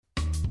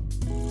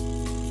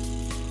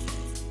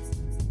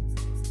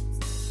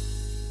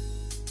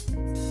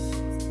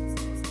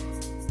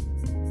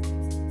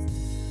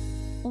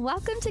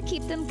Welcome to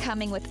Keep Them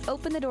Coming with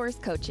Open the Doors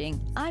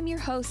Coaching. I'm your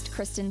host,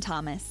 Kristen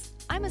Thomas.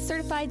 I'm a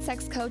certified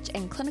sex coach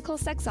and clinical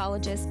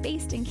sexologist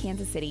based in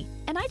Kansas City,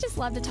 and I just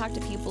love to talk to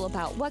people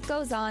about what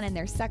goes on in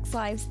their sex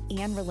lives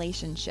and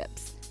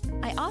relationships.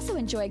 I also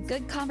enjoy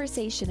good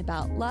conversation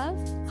about love,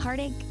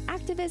 heartache,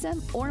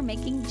 activism, or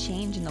making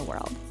change in the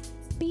world.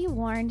 Be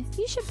warned,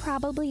 you should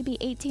probably be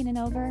 18 and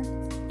over,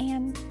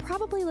 and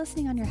probably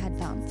listening on your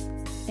headphones.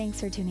 Thanks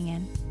for tuning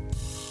in.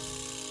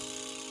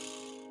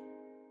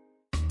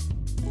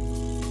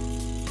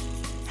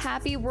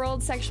 Happy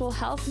World Sexual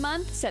Health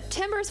Month.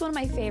 September is one of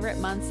my favorite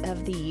months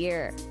of the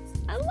year.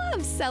 I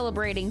love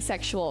celebrating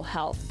sexual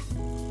health.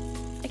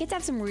 I get to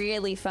have some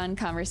really fun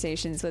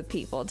conversations with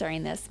people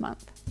during this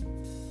month.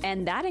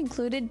 And that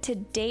included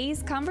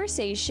today's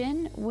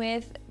conversation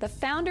with the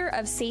founder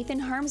of Safe in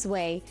Harm's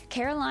Way,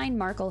 Caroline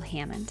Markle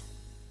Hammond.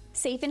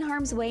 Safe in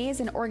Harm's Way is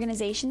an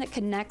organization that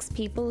connects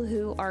people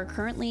who are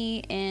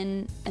currently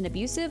in an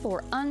abusive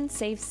or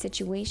unsafe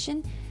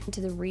situation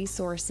to the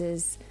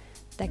resources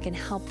that can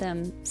help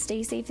them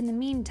stay safe in the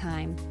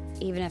meantime,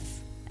 even if,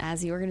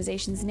 as the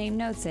organization's name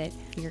notes it,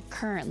 you're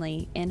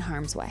currently in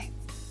harm's way.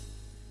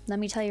 Let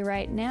me tell you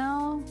right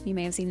now, you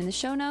may have seen in the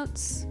show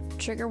notes,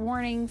 trigger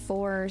warning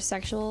for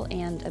sexual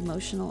and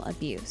emotional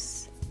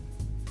abuse.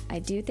 I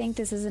do think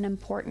this is an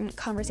important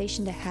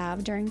conversation to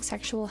have during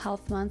Sexual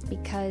Health Month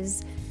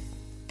because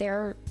there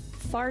are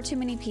far too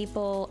many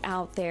people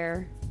out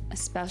there,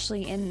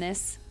 especially in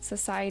this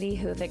society,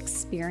 who have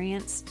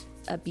experienced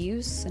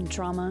abuse and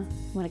trauma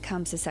when it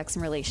comes to sex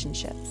and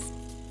relationships.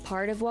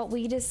 Part of what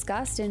we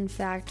discussed, in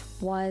fact,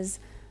 was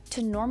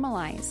to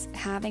normalize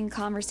having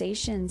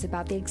conversations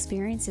about the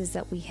experiences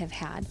that we have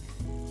had.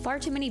 Far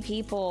too many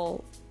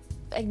people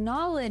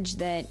acknowledge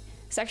that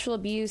sexual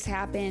abuse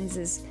happens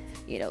as,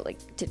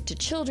 like to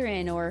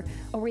children, or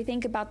we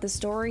think about the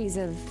stories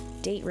of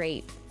date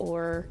rape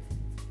or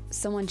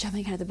someone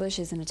jumping out of the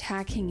bushes and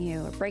attacking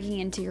you or breaking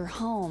into your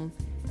home.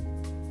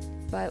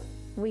 But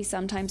we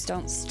sometimes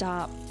don't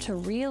stop to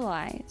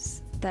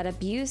realize that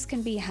abuse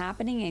can be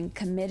happening in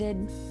committed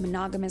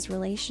monogamous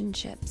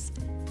relationships.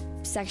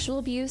 Sexual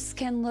abuse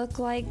can look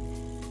like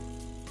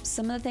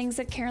some of the things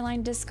that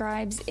Caroline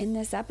describes in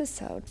this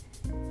episode.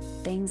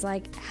 Things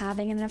like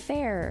having an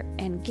affair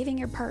and giving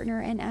your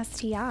partner an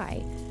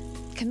STI,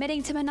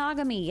 committing to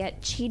monogamy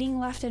yet cheating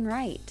left and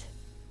right,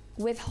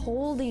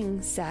 withholding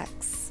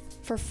sex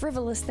for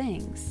frivolous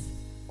things,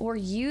 or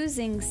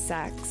using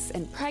sex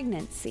and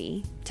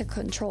pregnancy to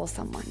control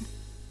someone.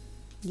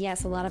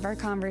 Yes, a lot of our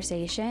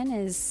conversation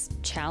is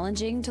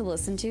challenging to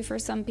listen to for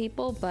some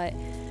people, but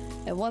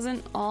it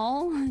wasn't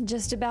all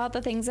just about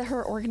the things that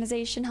her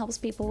organization helps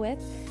people with.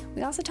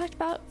 We also talked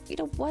about,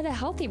 what a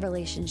healthy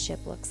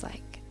relationship looks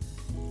like.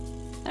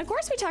 And of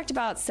course, we talked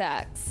about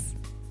sex.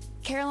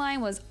 Caroline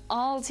was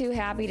all too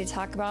happy to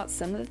talk about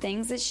some of the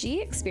things that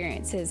she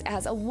experiences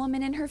as a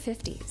woman in her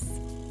 50s.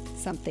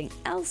 Something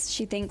else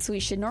she thinks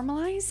we should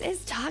normalize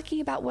is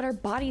talking about what our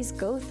bodies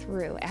go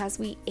through as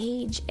we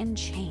age and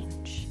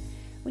change.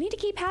 We need to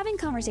keep having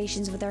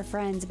conversations with our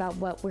friends about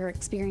what we're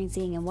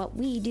experiencing and what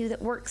we do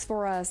that works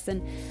for us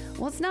and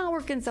what's not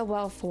working so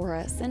well for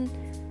us, and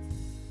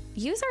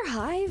use our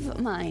hive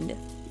mind.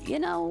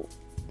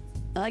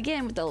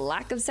 Again, with the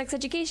lack of sex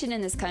education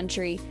in this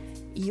country,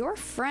 your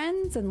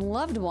friends and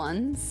loved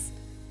ones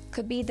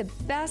could be the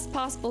best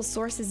possible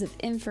sources of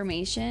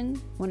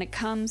information when it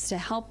comes to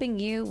helping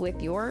you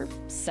with your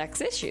sex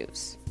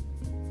issues.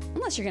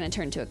 Unless you're going to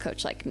turn to a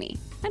coach like me.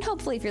 And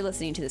hopefully if you're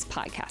listening to this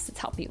podcast, it's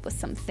helping you with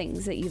some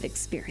things that you've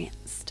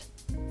experienced.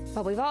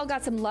 But we've all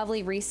got some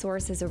lovely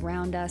resources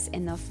around us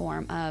in the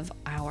form of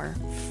our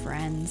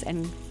friends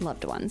and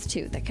loved ones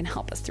too that can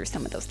help us through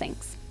some of those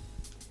things.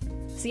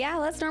 So yeah,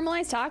 let's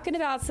normalize talking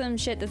about some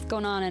shit that's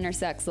going on in our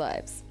sex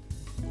lives.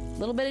 A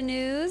little bit of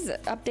news,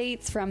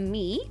 updates from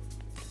me.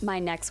 My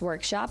next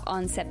workshop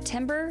on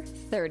September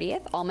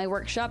 30th. All my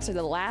workshops are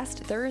the last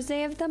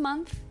Thursday of the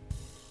month.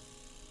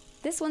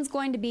 This one's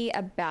going to be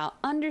about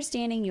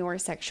understanding your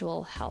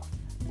sexual health.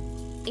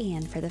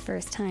 And for the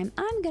first time,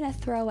 I'm going to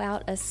throw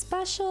out a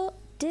special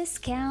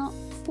discount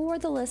for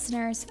the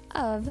listeners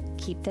of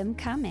Keep Them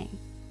Coming.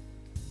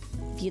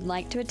 If you'd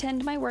like to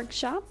attend my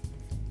workshop,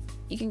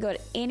 you can go to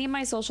any of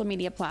my social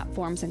media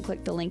platforms and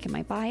click the link in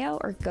my bio,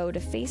 or go to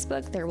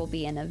Facebook. There will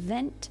be an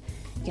event.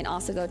 You can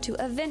also go to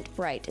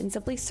Eventbrite and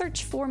simply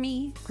search for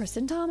me,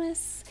 Kristen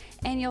Thomas,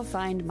 and you'll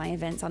find my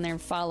events on there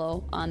and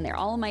follow on there.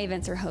 All of my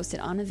events are hosted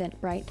on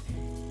Eventbrite.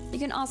 You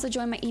can also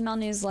join my email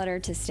newsletter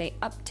to stay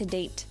up to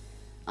date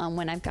on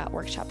when I've got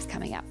workshops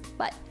coming up.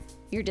 But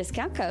your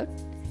discount code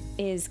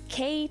is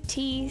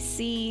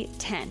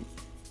KTC10.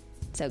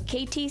 So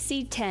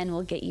KTC10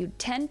 will get you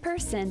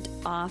 10%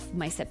 off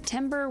my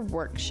September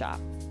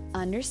workshop,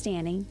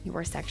 Understanding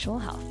Your Sexual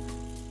Health.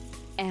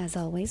 As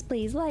always,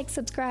 please like,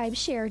 subscribe,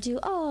 share, do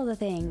all the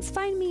things.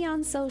 Find me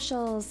on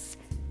socials.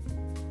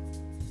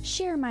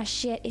 Share my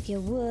shit if you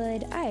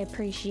would. I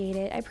appreciate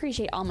it. I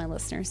appreciate all my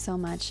listeners so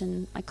much,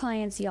 and my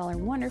clients, y'all are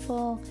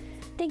wonderful.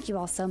 Thank you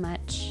all so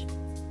much.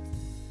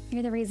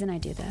 You're the reason I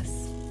do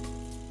this.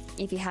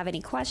 If you have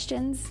any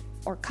questions,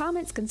 or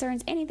comments,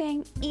 concerns,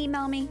 anything,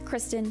 email me,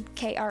 Kristen,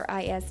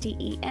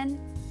 Kristen,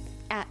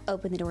 at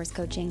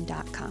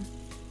openthedoorscoaching.com.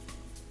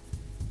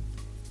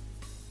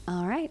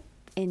 All right,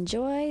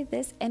 enjoy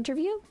this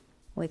interview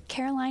with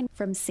Caroline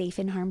from Safe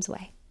in Harm's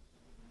Way.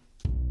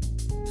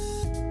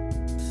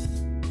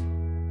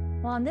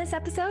 Well, on this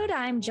episode,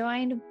 I'm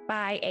joined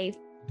by a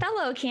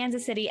fellow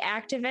Kansas City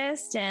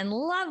activist and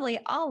lovely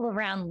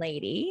all-around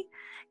lady,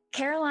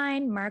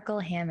 Caroline Markle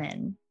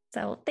Hammond.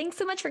 So thanks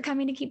so much for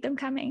coming to Keep Them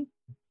Coming.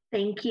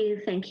 Thank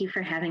you. Thank you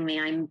for having me.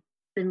 I've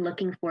been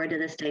looking forward to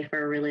this day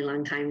for a really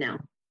long time now.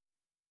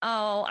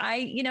 Oh,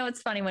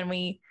 it's funny when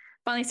we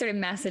finally started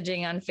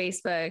messaging on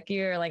Facebook,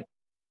 you're like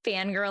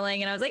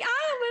fangirling and I was like,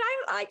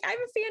 but I'm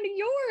a fan of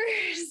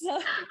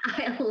yours.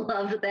 I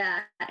love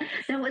that.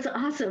 That was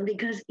awesome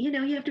because, you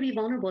have to be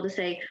vulnerable to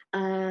say,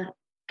 can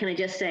I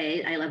just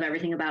say, I love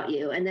everything about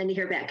you? And then you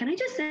hear back, can I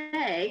just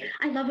say,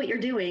 I love what you're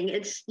doing?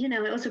 It's,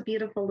 it was a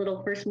beautiful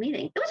little first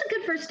meeting. It was a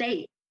good first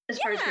date as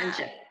far as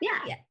friendship.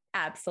 Yeah,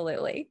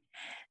 absolutely.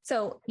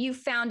 So you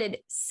founded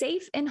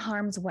Safe in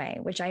Harm's Way,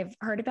 which I've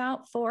heard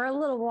about for a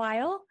little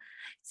while.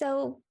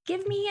 So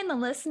give me and the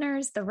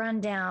listeners the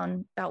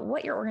rundown about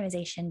what your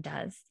organization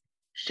does.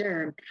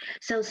 Sure.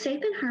 So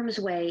Safe in Harm's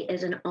Way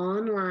is an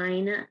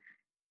online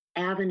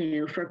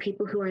avenue for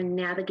people who are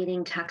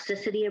navigating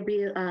toxicity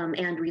abuse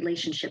and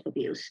relationship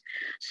abuse.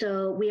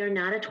 So we are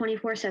not a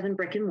 24/7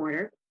 brick and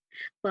mortar,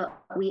 but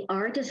we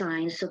are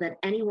designed so that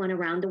anyone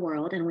around the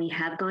world, and we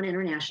have gone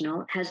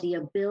international, has the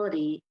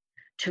ability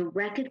to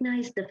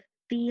recognize the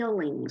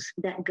feelings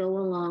that go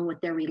along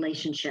with their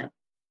relationship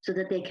so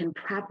that they can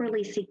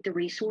properly seek the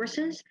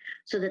resources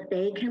so that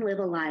they can live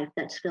a life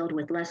that's filled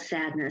with less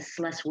sadness,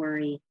 less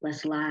worry,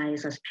 less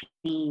lies, less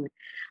pain,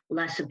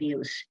 less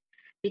abuse.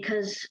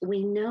 Because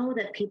we know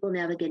that people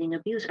navigating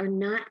abuse are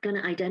not going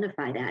to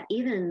identify that,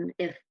 even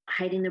if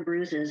hiding the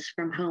bruises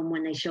from home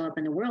when they show up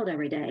in the world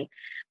every day.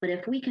 But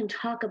if we can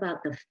talk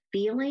about the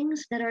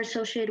feelings that are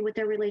associated with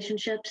their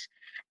relationships,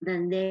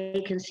 then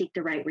they can seek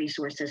the right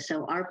resources.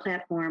 So our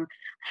platform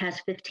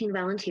has 15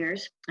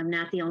 volunteers. I'm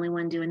not the only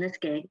one doing this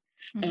gig.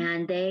 Mm-hmm.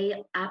 And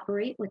they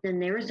operate within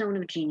their zone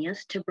of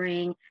genius to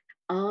bring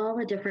all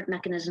the different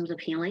mechanisms of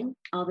healing,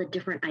 all the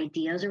different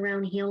ideas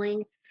around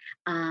healing,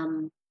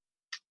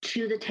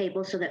 to the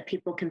table so that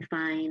people can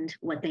find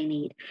what they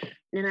need.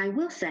 And I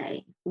will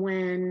say,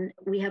 when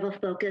we have a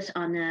focus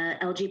on the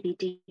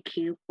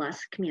LGBTQ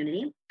plus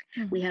community,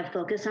 mm-hmm. we have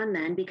focus on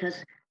men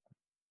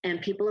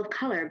and people of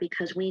color,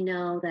 because we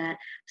know that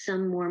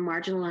some more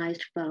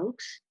marginalized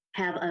folks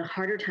have a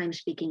harder time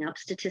speaking up.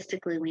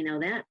 Statistically, we know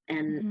that.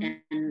 And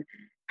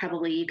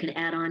probably you can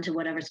add on to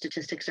whatever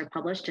statistics are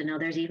published to know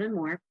there's even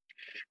more.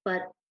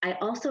 But I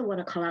also want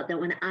to call out that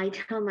when I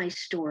tell my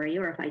story,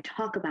 or if I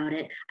talk about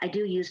it, I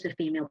do use the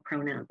female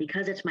pronoun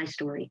because it's my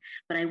story.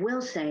 But I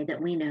will say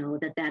that we know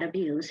that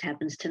abuse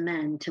happens to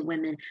men, to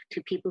women,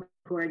 to people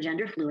who are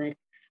gender fluid.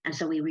 And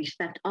so we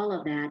respect all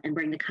of that and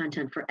bring the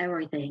content for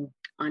everything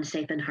on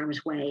Safe in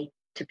Harm's Way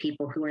to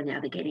people who are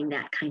navigating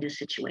that kind of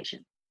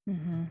situation.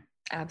 Mm-hmm.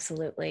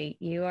 Absolutely.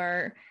 You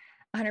are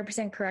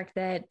 100% correct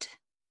that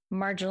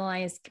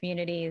marginalized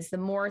communities, the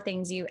more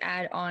things you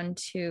add on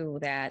to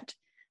that,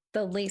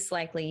 the least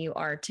likely you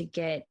are to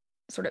get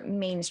sort of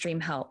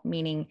mainstream help,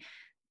 meaning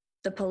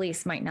the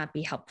police might not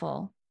be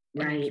helpful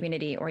in your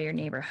community or your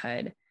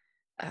neighborhood.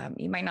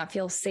 You might not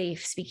feel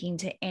safe speaking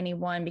to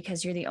anyone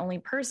because you're the only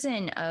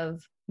person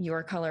of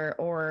your color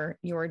or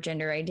your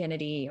gender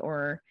identity,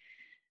 or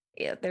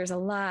there's a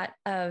lot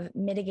of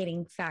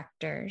mitigating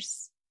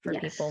factors for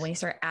people when you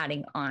start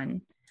adding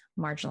on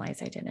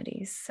marginalized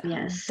identities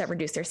that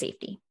reduce their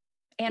safety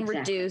and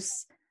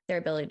reduce their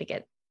ability to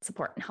get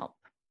support and help.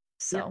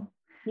 So.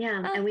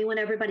 Yeah. And we want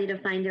everybody to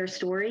find their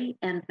story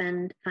and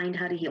then find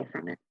how to heal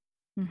from it.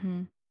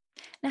 Mm-hmm.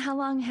 Now, how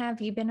long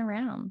have you been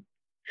around?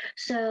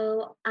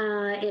 So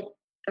it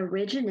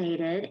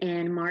originated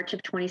in March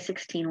of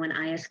 2016 when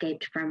I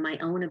escaped from my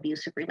own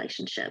abusive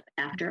relationship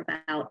after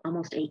about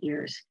almost 8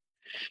 years.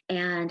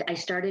 And I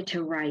started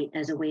to write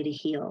as a way to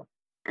heal.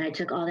 And I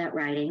took all that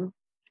writing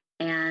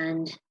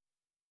and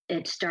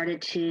it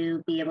started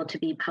to be able to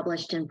be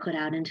published and put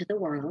out into the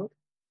world.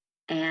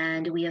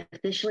 And we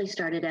officially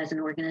started as an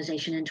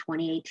organization in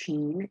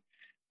 2018.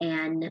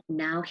 And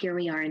now here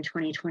we are in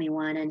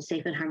 2021, and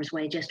Safe in Harm's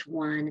Way just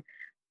won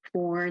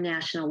 4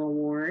 national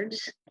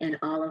awards in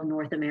all of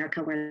North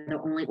America. We're the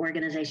only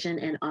organization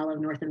in all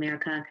of North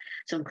America,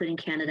 so including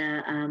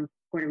Canada,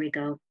 Puerto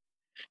Rico,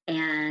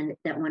 and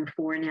that won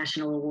 4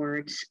 national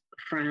awards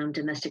from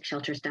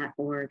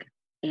domesticshelters.org.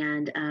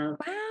 And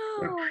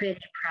we're pretty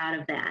proud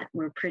of that.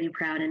 We're pretty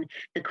proud. And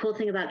the cool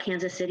thing about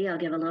Kansas City, I'll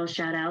give a little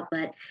shout out,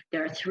 but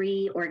there are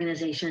 3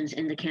 organizations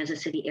in the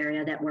Kansas City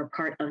area that were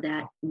part of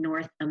that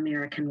North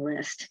American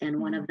list.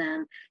 And one of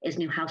them is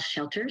New House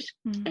Shelters,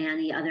 and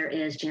the other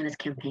is Janus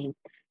Campaign.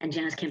 And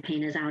Janus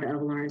Campaign is out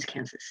of Lawrence,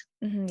 Kansas.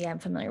 Mm-hmm. Yeah, I'm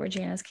familiar with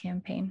Janus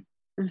Campaign.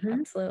 Mm-hmm.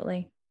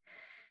 Absolutely.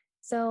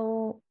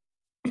 So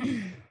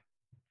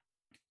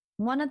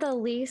one of the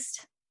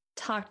least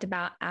talked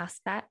about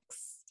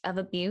aspects of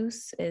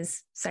abuse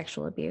is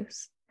sexual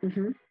abuse.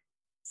 Mm-hmm.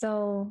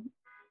 So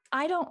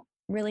I don't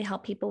really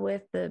help people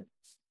with the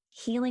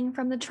healing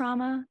from the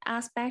trauma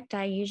aspect.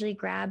 I usually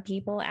grab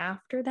people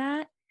after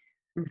that.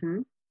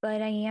 Mm-hmm.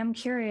 But I am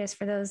curious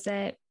for those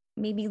that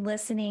may be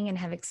listening and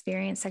have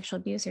experienced sexual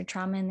abuse or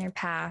trauma in their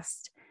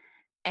past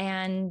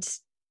and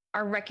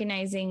are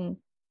recognizing,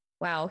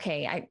 wow,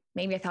 okay, I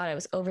thought I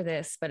was over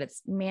this, but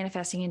it's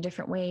manifesting in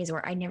different ways,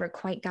 or I never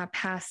quite got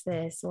past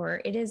this,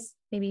 or it is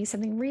maybe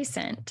something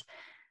recent.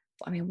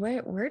 I mean,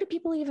 where do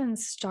people even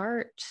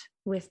start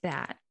with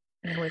that?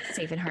 With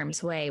Safe in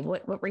Harm's Way,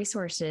 what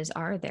resources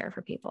are there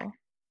for people?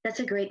 That's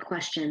a great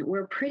question.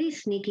 We're pretty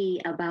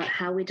sneaky about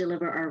how we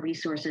deliver our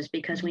resources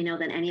because we know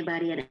that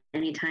anybody at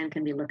any time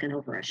can be looking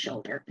over our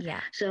shoulder.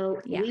 Yeah. So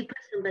we put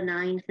some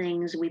benign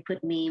things, we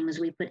put memes,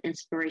 we put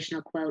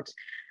inspirational quotes,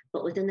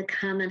 but within the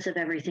comments of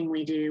everything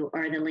we do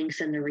are the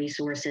links and the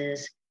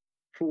resources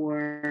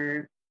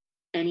for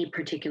any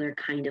particular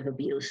kind of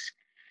abuse.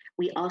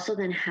 We also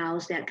then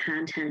house that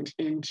content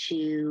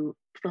into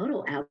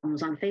photo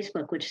albums on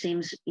Facebook, which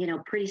seems,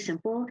 pretty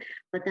simple.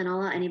 But then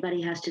all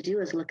anybody has to do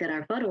is look at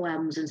our photo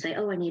albums and say,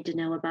 oh, I need to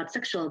know about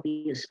sexual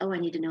abuse. Oh, I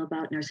need to know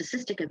about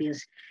narcissistic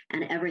abuse.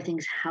 And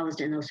everything's housed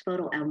in those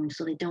photo albums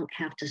so they don't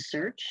have to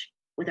search,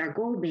 with our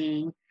goal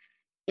being,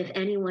 if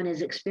anyone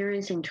is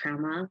experiencing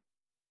trauma,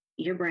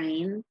 your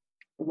brain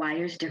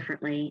wires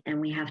differently, and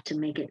we have to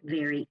make it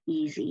very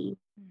easy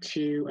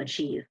to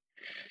achieve.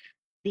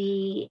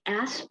 The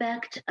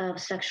aspect of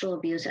sexual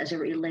abuse as it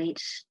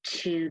relates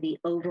to the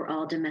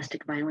overall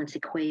domestic violence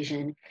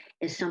equation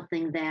is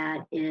something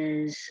that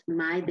is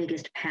my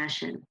biggest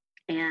passion.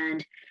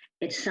 And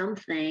it's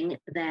something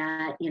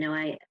that,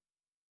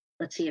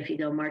 let's see, if you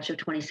go March of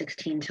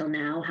 2016 till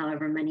now,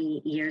 however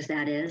many years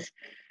that is,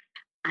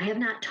 I have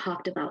not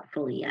talked about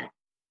fully yet.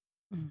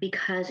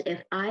 Because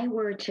if I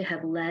were to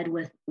have led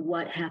with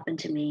what happened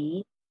to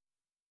me,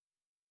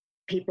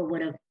 people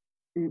would have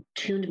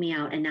tuned me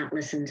out and not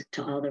listened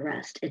to all the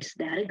rest. It's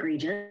that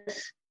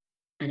egregious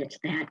and it's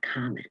that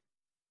common.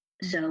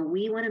 So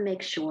we want to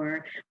make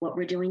sure what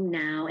we're doing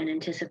now in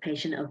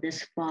anticipation of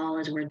this fall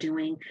as we're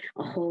doing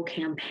a whole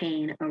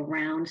campaign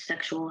around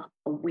sexual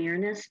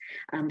awareness,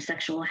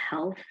 sexual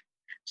health,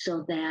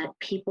 so that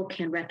people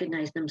can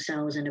recognize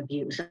themselves in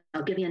abuse.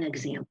 I'll give you an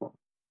example.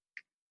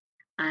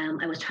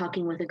 I was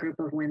talking with a group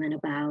of women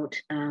about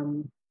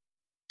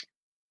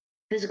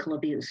physical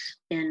abuse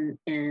in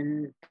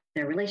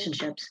their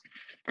relationships.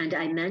 And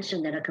I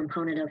mentioned that a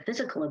component of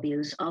physical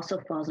abuse also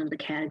falls into the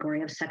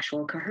category of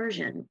sexual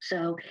coercion.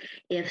 So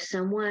if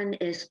someone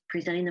is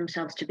presenting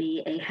themselves to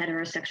be a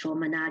heterosexual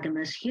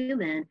monogamous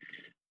human,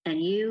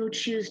 and you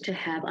choose to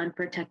have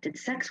unprotected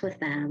sex with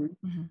them,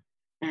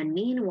 and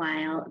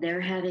meanwhile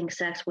they're having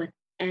sex with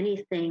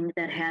anything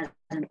that has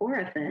an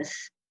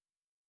orifice,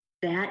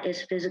 that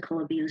is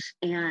physical abuse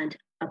and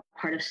a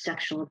part of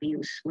sexual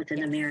abuse within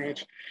the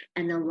marriage.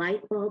 And the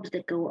light bulbs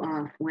that go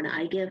off when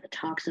I give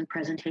talks and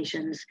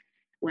presentations,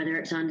 whether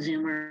it's on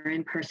Zoom or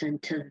in person,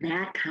 to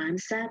that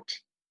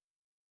concept,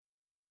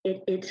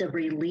 it's a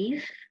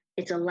relief.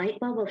 It's a light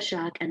bulb of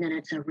shock. And then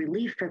it's a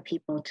relief for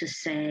people to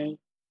say,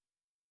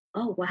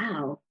 oh,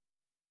 wow,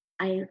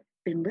 I've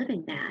been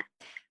living that.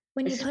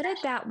 When you put it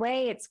that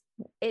way,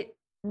 it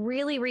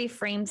really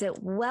reframes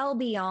it well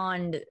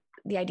beyond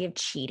the idea of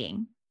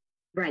cheating.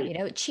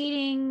 Right.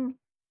 Cheating,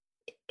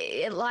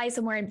 it lies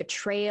somewhere in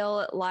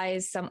betrayal. It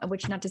lies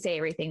which, not to say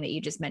everything that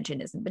you just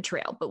mentioned isn't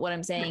betrayal, but what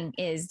I'm saying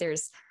is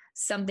there's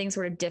something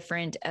sort of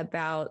different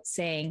about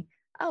saying,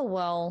 oh,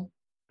 well,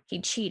 he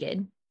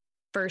cheated,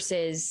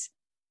 versus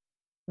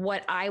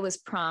what I was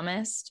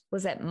promised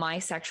was that my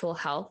sexual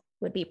health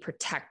would be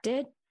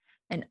protected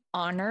and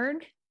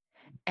honored.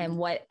 And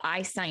what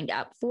I signed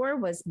up for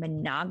was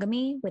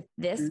monogamy with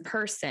this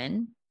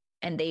person.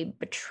 And they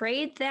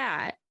betrayed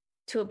that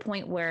to a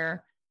point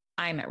where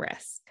I'm at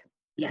risk.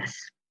 Yes.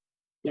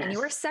 And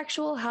your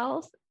sexual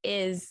health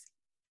is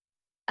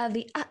of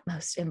the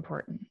utmost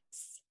importance.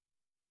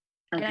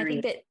 Agreed. And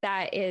I think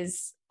that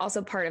is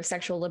also part of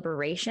sexual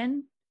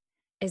liberation,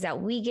 is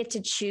that we get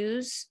to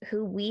choose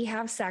who we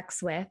have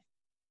sex with.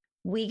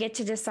 We get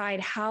to decide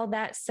how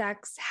that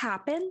sex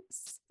happens.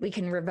 We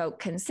can revoke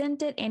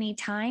consent at any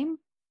time,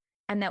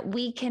 and that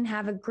we can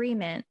have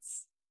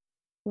agreements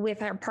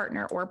with our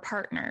partner or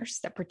partners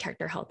that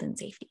protect our health and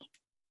safety.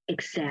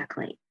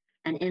 Exactly.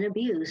 And in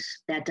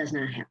abuse, that does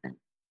not happen.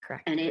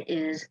 Correct. And it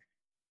is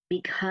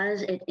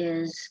because it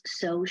is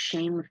so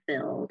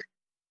shame-filled,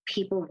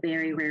 people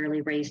very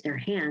rarely raise their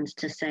hands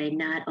to say,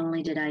 not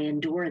only did I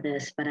endure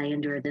this, but I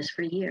endured this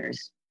for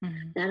years.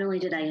 Not only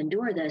did I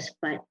endure this,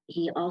 but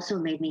he also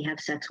made me have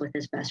sex with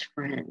his best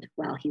friend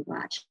while he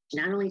watched.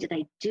 Not only did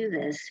I do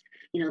this,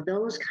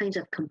 those kinds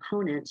of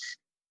components,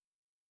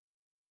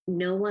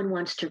 no one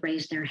wants to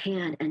raise their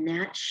hand. And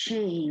that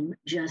shame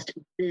just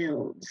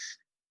builds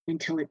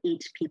until it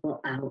eats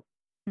people out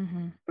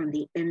from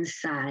the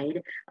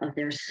inside of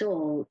their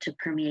soul to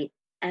permeate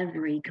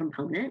every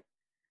component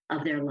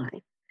of their life.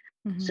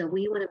 So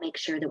we want to make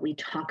sure that we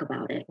talk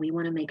about it. We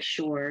want to make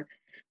sure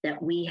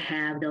that we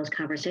have those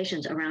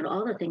conversations around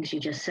all the things you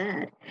just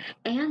said,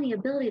 and the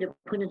ability to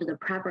put into the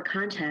proper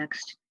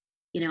context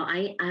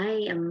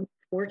I am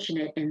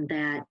fortunate in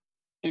that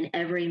in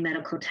every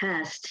medical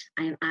test,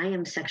 I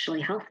am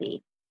sexually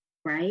healthy,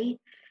 right?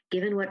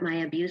 Given what my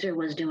abuser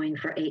was doing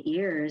for 8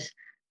 years,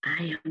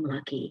 I am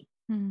lucky.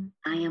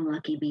 I am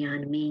lucky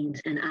beyond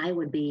means. And I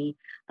would be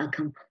a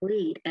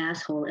complete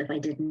asshole if I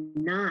did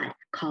not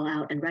call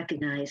out and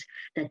recognize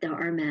that there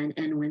are men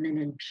and women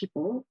and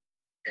people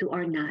who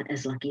are not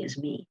as lucky as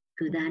me,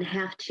 who then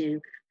have to,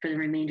 for the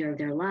remainder of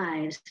their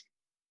lives,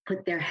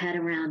 put their head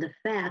around the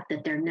fact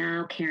that they're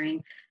now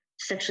carrying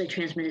sexually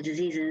transmitted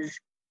diseases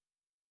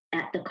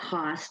at the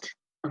cost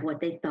of what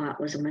they thought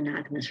was a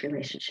monogamous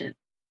relationship.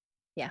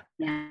 Yeah.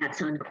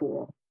 That's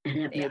uncool. And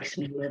it makes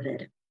me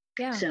livid.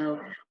 Yeah. So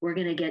we're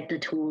going to get the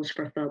tools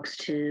for folks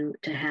to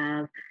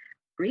have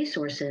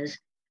resources.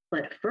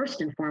 But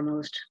first and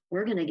foremost,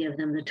 we're going to give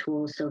them the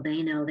tools so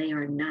they know they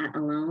are not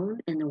alone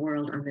in the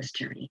world on this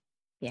journey.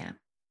 Yeah.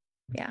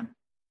 Yeah.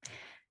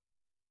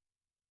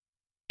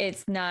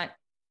 It's not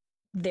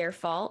their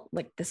fault,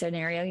 like the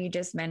scenario you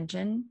just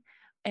mentioned.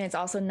 And it's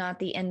also not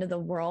the end of the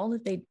world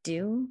if they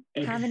do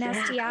have an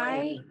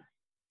STI.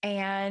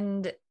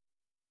 And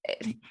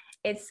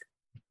it's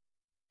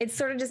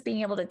sort of just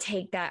being able to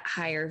take that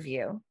higher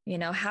view.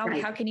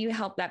 How can you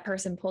help that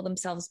person pull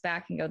themselves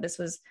back and go, this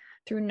was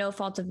through no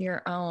fault of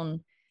your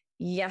own.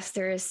 Yes,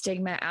 there is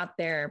stigma out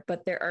there,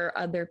 but there are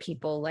other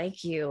people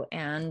like you.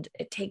 And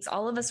it takes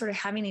all of us sort of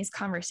having these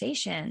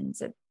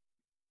conversations,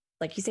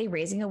 like you say,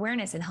 raising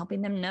awareness and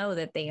helping them know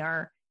that they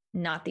are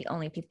not the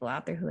only people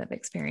out there who have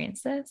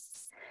experienced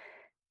this,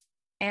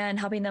 and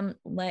helping them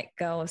let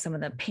go of some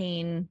of the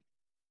pain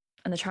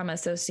and the trauma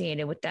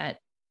associated with that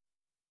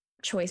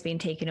choice being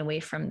taken away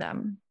from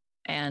them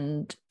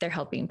and their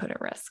health being put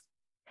at risk.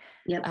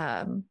 Yep.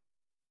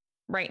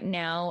 Right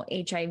now,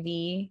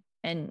 HIV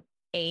and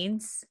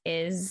AIDS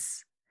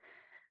is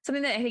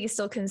something that I think is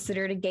still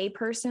considered a gay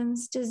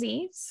person's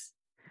disease,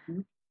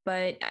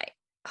 but I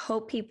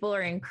hope people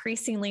are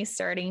increasingly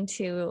starting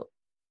to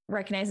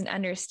recognize and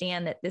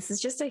understand that this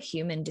is just a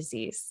human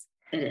disease.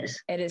 It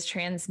is. It is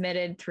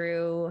transmitted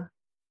through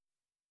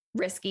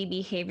risky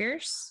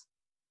behaviors,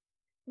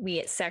 be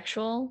it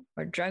sexual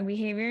or drug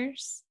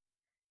behaviors.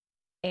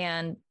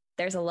 And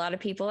there's a lot of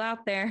people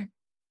out there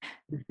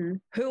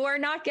who are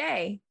not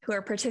gay, who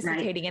are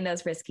participating in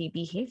those risky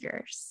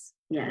behaviors.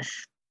 Yes.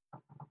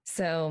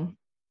 So,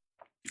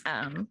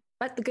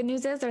 but the good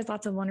news is there's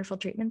lots of wonderful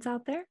treatments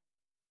out there.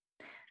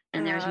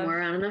 And there's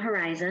more on the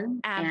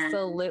horizon.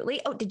 Absolutely.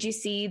 Did you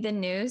see the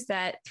news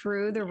that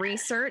through the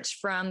research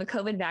from the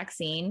COVID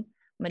vaccine,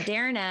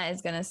 Moderna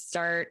is going to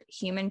start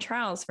human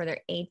trials for their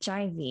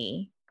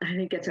HIV I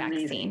think it's vaccine.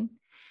 Amazing.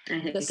 I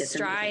think the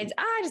strides.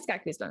 I just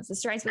got goosebumps. The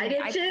strides. I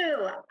did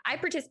too. I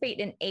participate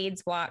in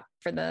AIDS Walk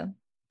for the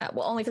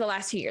only for the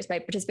last 2 years, but I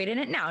participate in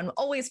it now and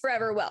always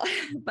forever will.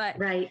 But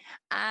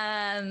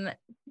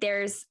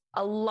there's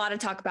a lot of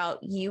talk about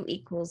U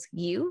equals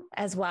U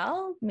as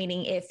well,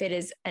 meaning if it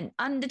is an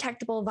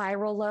undetectable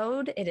viral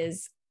load, it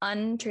is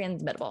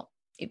untransmittable.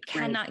 You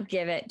cannot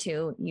give it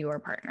to your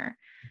partner.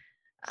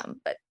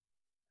 But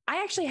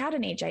I actually had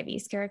an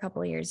HIV scare a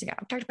couple of years ago.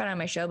 I've talked about it on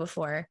my show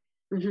before.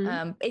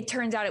 It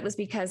turns out it was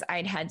because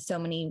I'd had so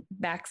many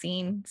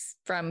vaccines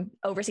from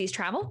overseas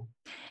travel.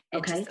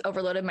 It just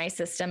overloaded my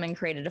system and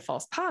created a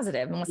false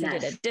positive. Unless I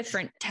did a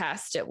different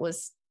test, it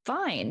was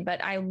fine.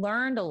 But I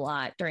learned a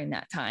lot during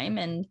that time.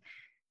 And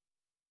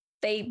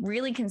they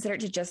really consider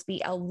it to just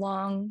be a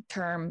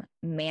long-term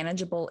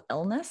manageable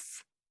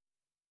illness.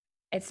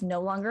 It's no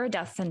longer a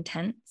death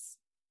sentence.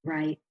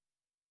 Right.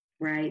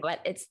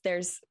 But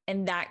there's,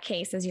 in that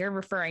case, as you're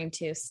referring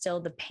to, still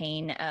the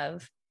pain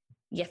of,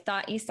 you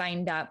thought you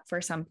signed up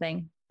for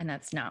something and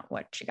that's not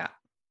what you got.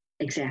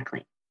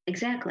 Exactly.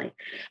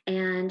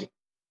 And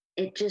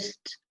it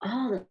just,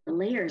 all the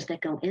layers that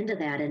go into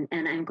that. And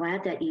I'm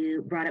glad that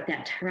you brought up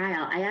that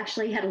trial. I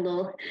actually had a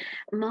little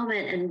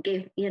moment and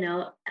gave,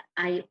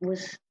 I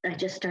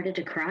just started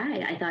to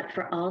cry. I thought,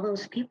 for all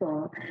those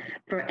people,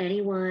 for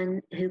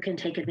anyone who can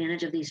take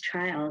advantage of these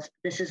trials,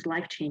 this is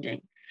life-changing.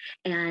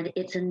 And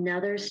it's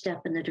another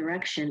step in the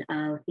direction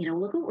of,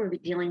 look what we're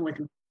dealing with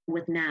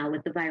now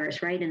with the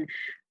virus, right? And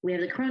we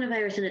have the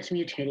coronavirus and it's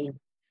mutating.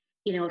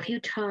 If you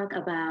talk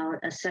about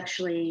a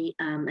sexually,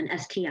 an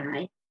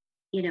STI,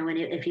 and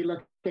if you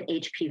look at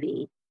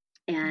HPV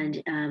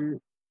and,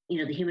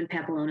 the human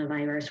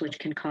papillomavirus, which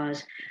can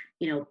cause,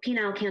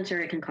 penile cancer,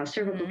 it can cause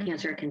cervical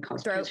cancer, it can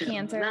cause throat cancer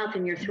in the mouth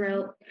and your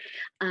throat.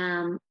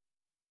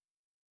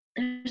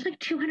 There's like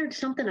 200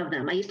 something of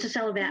them. I used to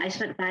sell I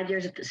spent 5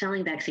 years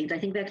selling vaccines. I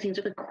think vaccines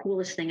are the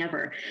coolest thing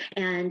ever.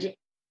 And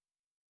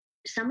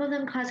some of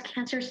them cause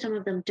cancer, some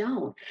of them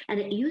don't. And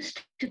it used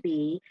to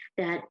be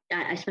that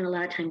I spent a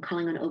lot of time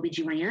calling on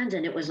OBGYNs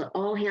and it was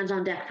all hands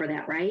on deck for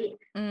that, right?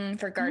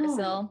 For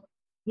Gardasil.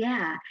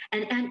 Yeah.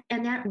 And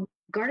that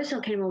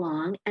Gardasil came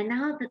along. And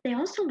now that they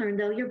also learned,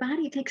 though, your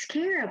body takes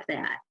care of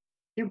that.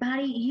 Your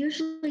body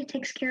usually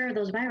takes care of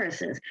those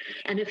viruses.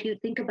 And if you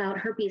think about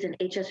herpes and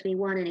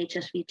HSV1 and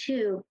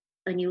HSV2,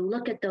 and you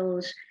look at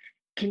those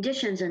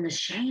conditions and the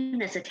shame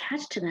that's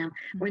attached to them,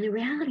 when the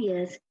reality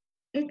is,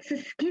 it's a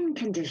skin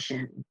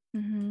condition.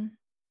 Mm-hmm.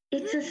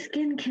 It's a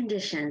skin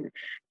condition.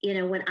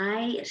 When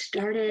I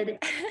started,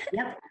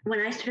 when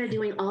I started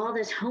doing all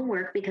this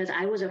homework because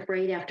I was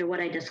afraid after what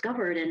I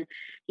discovered and,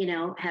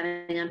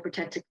 having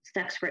unprotected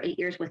sex for 8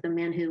 years with a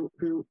man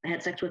who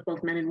had sex with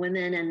both men and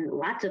women and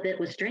lots of it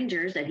with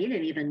strangers that he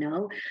didn't even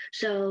know.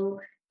 So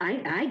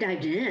I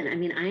dived in. I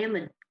mean, I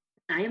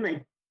am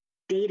a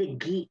data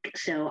geek.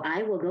 So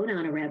I will go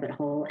down a rabbit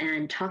hole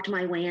and talk to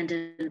my way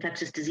into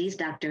infectious disease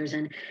doctors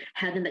and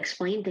have them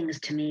explain things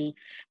to me.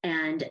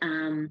 And,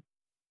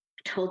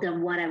 told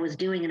them what I was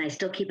doing, and I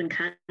still keep in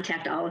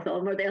contact all with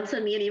them, or they'll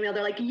send me an email.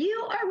 They're like,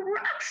 "You are a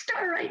rock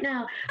star right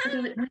now." But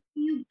they're like, "When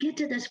you get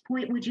to this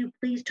point, would you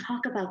please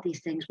talk about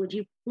these things? Would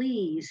you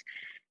please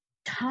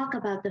talk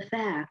about the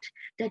fact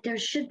that there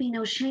should be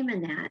no shame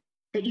in that?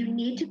 That you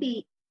need to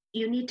be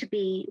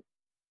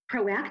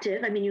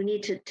proactive. I mean, you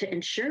need to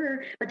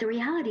ensure, but the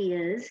reality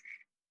is,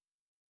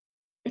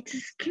 it's a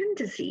skin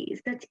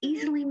disease that's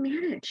easily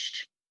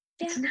managed.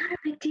 Yeah. It's not a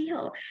big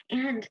deal,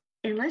 and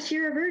unless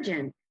you're a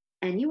virgin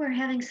and you are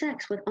having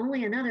sex with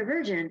only another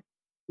virgin,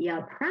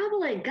 you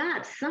probably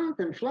got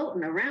something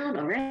floating around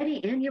already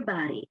in your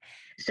body.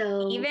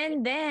 So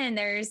even then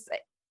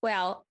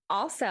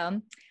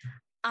also,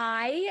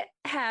 I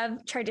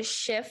have tried to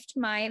shift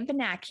my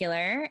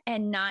vernacular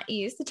and not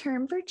use the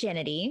term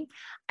virginity.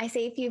 I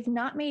say, if you've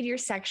not made your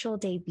sexual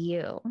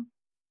debut.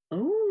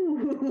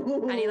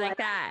 Ooh. How do you like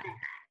that?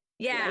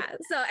 Yeah.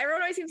 So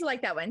everyone always seems to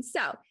like that one.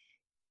 So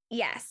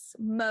yes,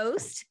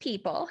 most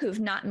people who've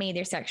not made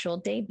their sexual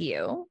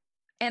debut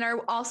and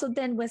are also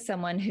then with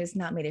someone who's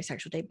not made their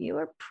sexual debut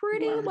are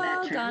pretty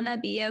well gonna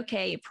be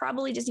okay. You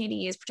probably just need to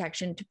use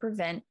protection to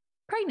prevent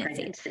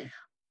pregnancy.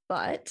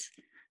 But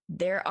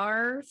there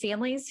are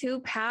families who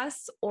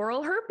pass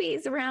oral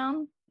herpes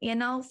around,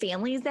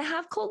 families that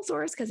have cold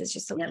sores because it's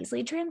just so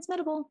easily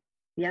transmittable.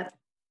 Yep.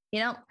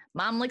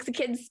 Mom licks a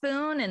kid's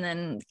spoon and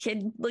then the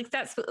kid licks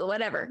that spoon,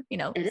 whatever,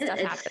 stuff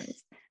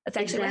happens. That's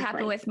actually what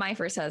happened with my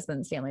first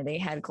husband's family. They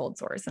had cold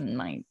sores and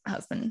my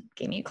husband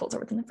gave me a cold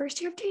sore within the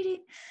first year of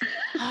dating.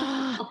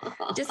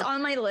 Just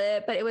on my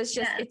lip. But it was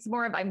just, it's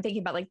more of, I'm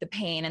thinking about like the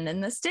pain and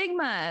then the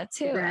stigma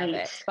too of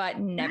it, but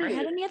never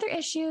had any other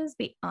issues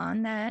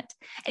beyond that.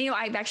 And,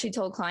 I've actually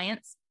told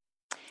clients,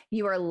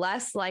 you are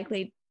less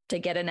likely to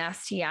get an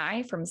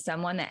STI from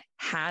someone that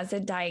has a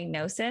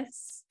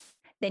diagnosis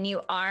than you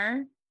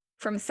are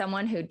from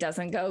someone who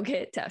doesn't go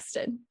get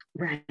tested.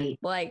 Right.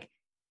 Like,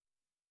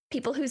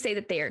 people who say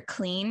that they are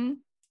clean,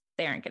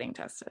 they aren't getting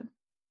tested.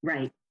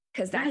 Right.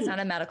 Because that's not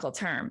a medical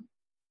term.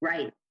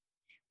 Right.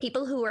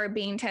 People who are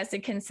being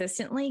tested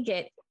consistently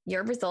get,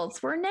 your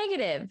results were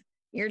negative.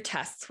 Your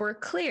tests were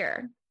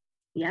clear.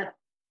 Yep.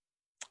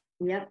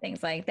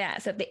 Things like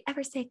that. So if they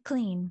ever say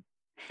clean,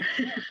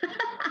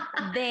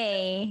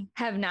 they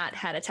have not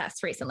had a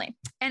test recently.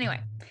 Anyway,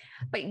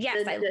 but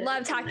yes, I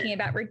love talking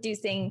about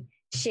reducing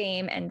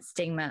shame and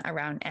stigma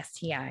around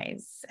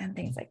STIs and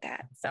things like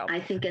that. So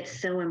I think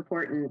it's so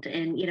important.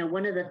 And,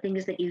 one of the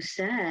things that you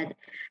said,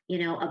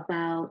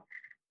 about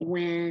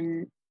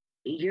when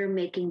you're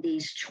making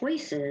these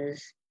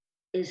choices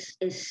is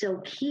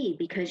so key,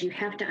 because you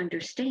have to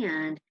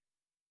understand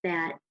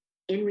that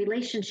in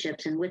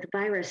relationships and with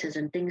viruses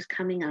and things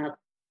coming up,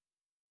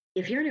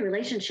 if you're in a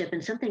relationship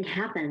and something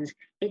happens,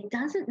 it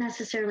doesn't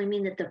necessarily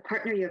mean that the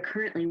partner you're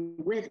currently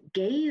with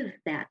gave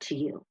that to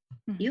you.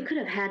 Mm-hmm. You could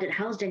have had it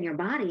housed in your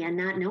body and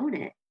not known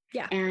it.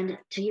 Yeah. And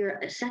to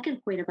your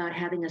second point about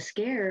having a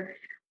scare,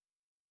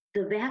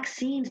 the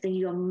vaccines,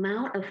 the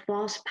amount of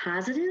false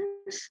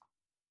positives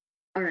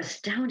are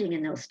astounding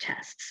in those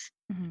tests.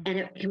 Mm-hmm. And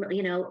it,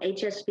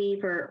 HSV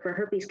for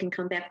herpes can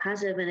come back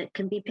positive, and it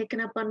can be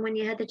picking up on when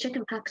you had the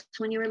chicken pox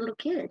when you were a little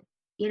kid.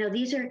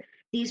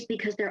 These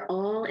because they're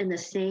all in the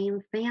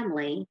same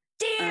family.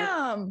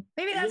 Damn,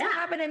 maybe that's what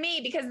happened to me,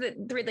 because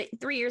the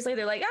 3 years later,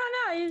 they're like,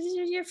 oh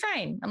no, you're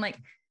fine. I'm like,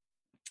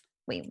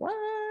 wait, what?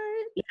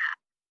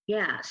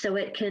 Yeah. So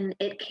it can.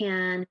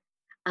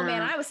 Oh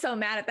man, I was so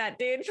mad at that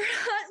dude for a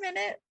hot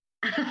minute.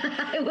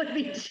 I would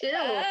be too.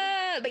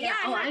 But yeah.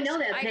 I know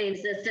that pain,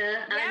 sister.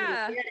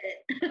 Yeah. I get it.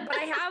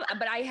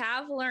 but I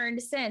have learned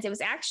since. It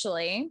was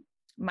actually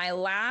my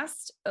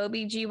last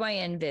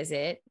OBGYN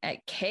visit at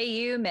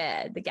KU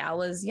Med. The gal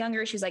was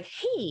younger. She was like,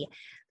 hey,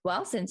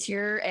 well, since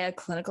you're a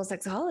clinical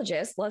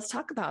sexologist, let's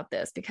talk about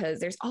this, because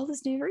there's all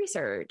this new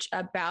research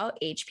about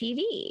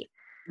HPV.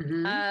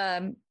 Mm-hmm.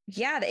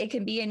 That it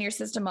can be in your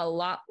system a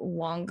lot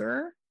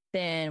longer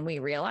than we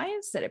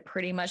realize, that it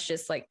pretty much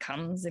just like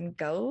comes and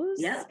goes.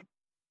 Yep.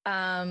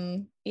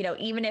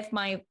 Even if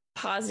my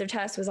positive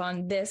test was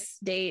on this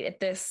date at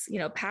this,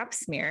 pap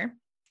smear,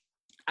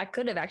 I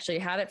could have actually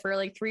had it for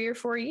like 3 or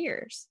 4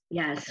 years.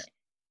 Yes.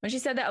 When she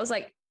said that, I was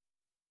like,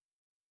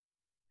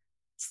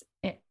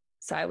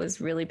 so I was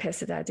really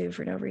pissed at that dude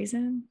for no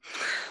reason.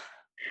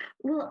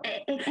 Well,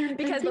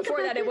 because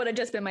before that, it would have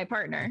just been my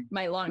partner,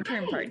 my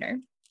long-term partner.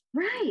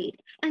 Right.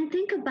 And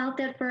think about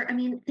that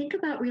think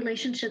about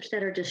relationships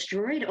that are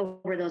destroyed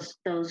over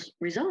those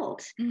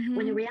results. Mm-hmm.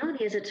 When the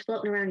reality is it's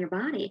floating around your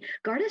body.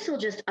 Gardasil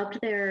just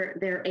upped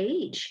their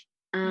age.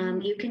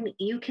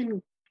 You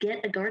can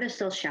get a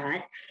Gardasil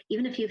shot,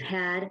 even if you've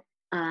had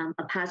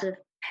a positive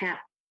PAP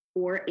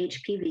for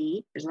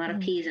HPV. There's a lot of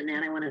P's in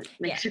that. I want to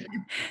make sure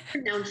I'm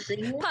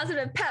pronouncing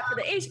positive PAP for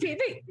the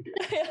HPV.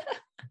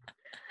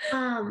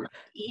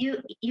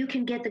 You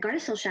can get the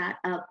Gardasil shot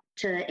up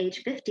to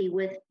age 50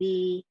 with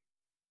the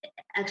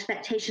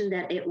expectation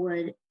that it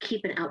would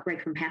keep an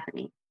outbreak from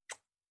happening.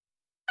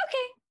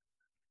 Okay.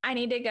 I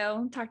need to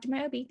go talk to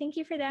my OB. Thank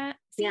you for that.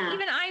 See,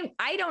 even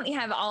I don't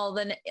have all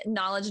the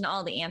knowledge and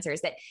all the answers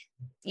that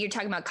you're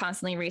talking about,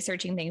 constantly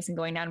researching things and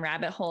going down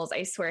rabbit holes.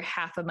 I swear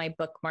half of my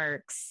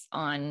bookmarks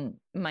on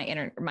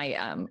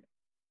my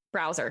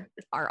browser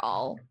are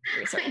all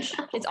research.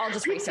 It's all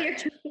just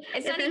research.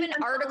 It's not even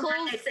articles.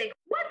 I think,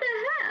 what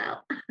the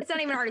hell? It's not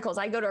even articles.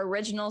 I go to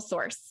original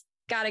source.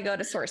 Got to go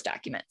to source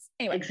documents.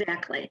 Anyway.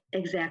 Exactly.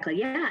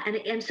 Yeah.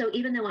 And so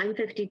even though I'm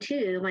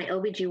 52, my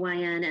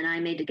OBGYN and I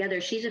made together,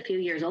 she's a few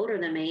years older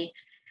than me.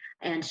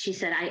 And she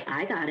said,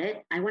 I got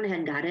it. I went ahead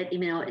and got it. You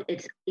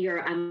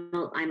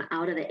know, I'm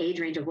out of the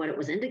age range of what it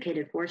was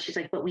indicated for. She's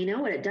like, but we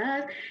know what it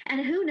does.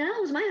 And who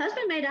knows, my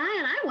husband may die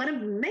and I want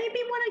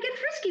to get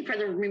frisky for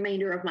the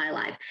remainder of my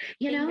life,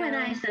 you know? And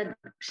I said,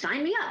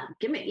 sign me up,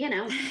 give me,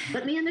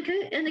 put me in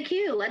the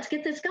queue. Let's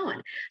get this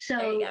going.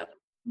 So,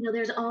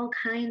 there's all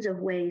kinds of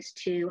ways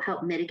to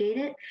help mitigate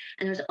it.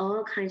 And there's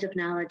all kinds of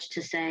knowledge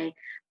to say,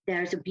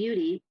 there's a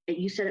beauty.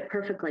 You said it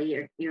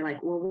perfectly. You're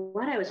like, well,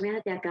 what? I was mad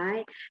at that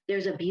guy.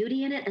 There's a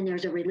beauty in it and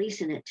there's a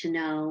release in it to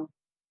know.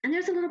 And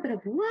there's a little bit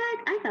of what?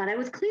 I thought I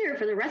was clear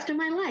for the rest of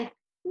my life.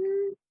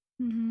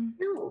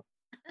 No.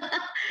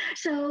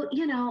 So,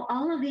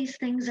 all of these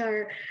things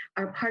are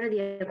part of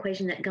the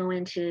equation that go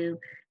into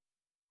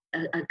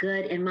a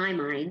good, in my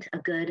mind, a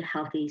good,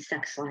 healthy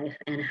sex life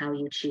and how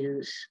you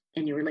choose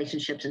in your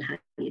relationships and how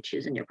you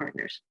choose in your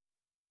partners.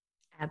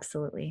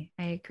 Absolutely.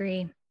 I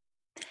agree.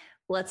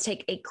 Let's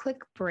take a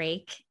quick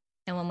break.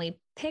 And when we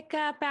pick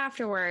up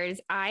afterwards,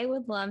 I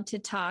would love to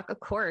talk, of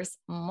course,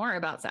 more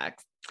about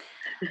sex.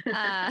 But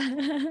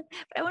I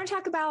want to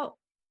talk about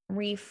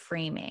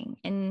reframing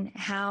and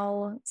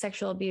how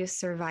sexual abuse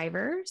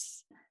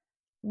survivors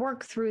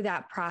work through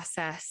that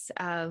process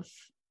of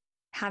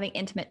having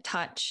intimate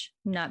touch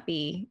not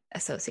be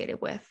associated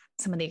with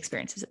some of the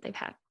experiences that they've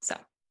had. So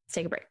let's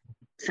take a break.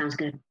 Sounds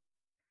good.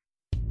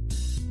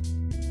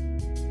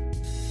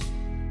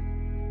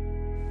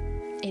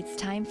 It's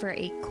time for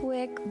a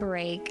quick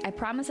break. I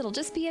promise it'll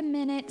just be a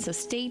minute, so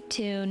stay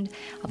tuned.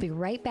 I'll be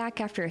right back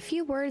after a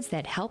few words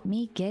that help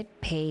me get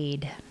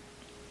paid.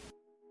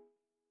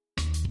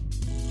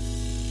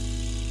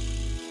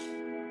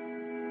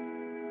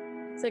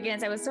 So again,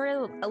 as I was sort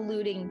of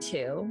alluding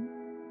to,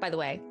 by the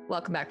way,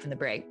 welcome back from the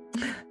break.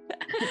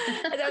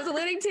 As I was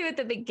alluding to at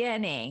the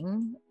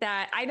beginning,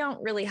 that I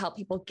don't really help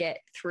people get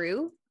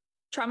through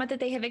trauma that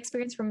they have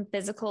experienced from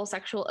physical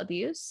sexual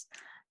abuse.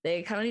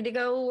 They kind of need to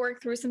go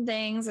work through some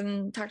things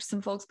and talk to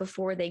some folks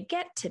before they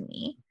get to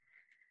me.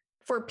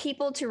 For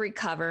people to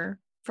recover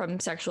from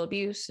sexual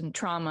abuse and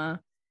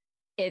trauma,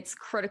 it's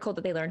critical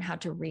that they learn how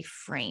to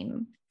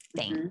reframe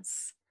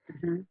things.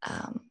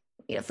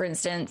 For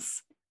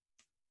instance,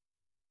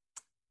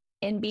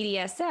 in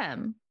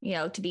BDSM,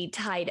 to be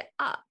tied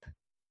up,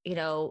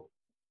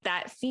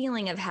 that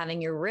feeling of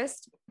having your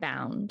wrist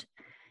bound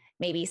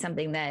may be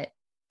something that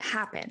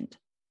happened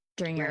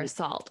during your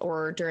assault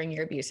or during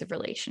your abusive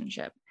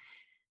relationship.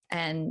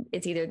 And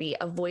it's either the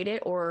avoid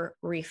it or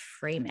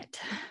reframe it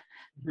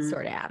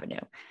sort of avenue.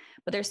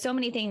 But there's so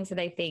many things that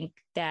I think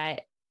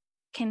that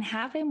can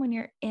happen when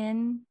you're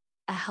in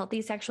a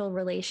healthy sexual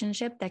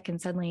relationship that can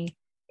suddenly,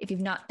 if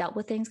you've not dealt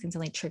with things, can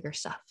suddenly trigger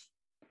stuff.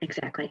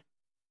 Exactly.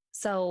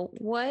 So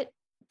what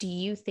do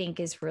you think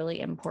is really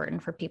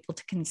important for people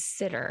to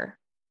consider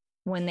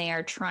when they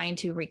are trying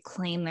to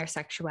reclaim their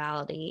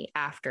sexuality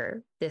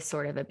after this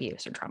sort of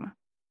abuse or trauma?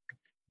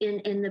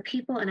 In the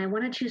people, and I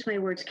want to choose my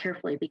words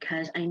carefully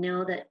because I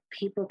know that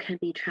people can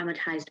be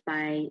traumatized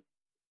by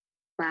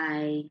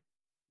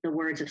the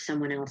words of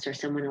someone else or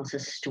someone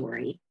else's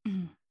story.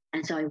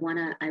 And so I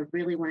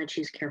really want to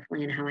choose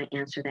carefully in how I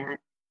answer that.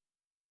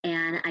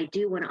 And I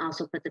do want to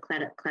also put the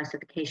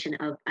classification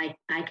of,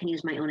 I can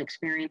use my own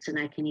experience and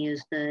I can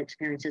use the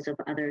experiences of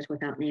others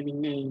without naming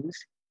names.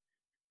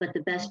 But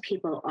the best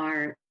people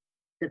are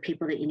the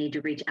people that you need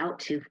to reach out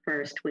to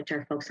first, which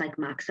are folks like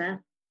Moxa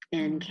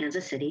in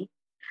Kansas City,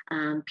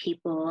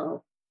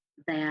 people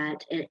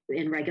that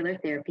in regular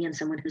therapy and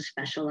someone who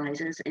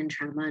specializes in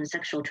trauma and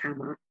sexual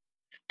trauma.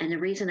 And the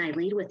reason I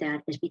lead with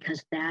that is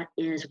because that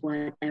is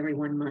what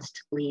everyone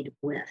must lead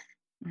with.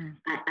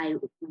 I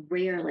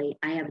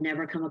have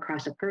never come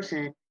across a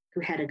person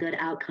who had a good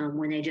outcome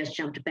when they just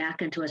jumped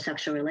back into a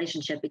sexual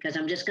relationship because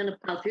I'm just going to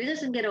plow through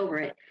this and get over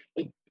it.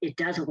 It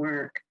doesn't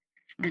work.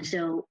 And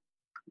so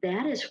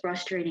that is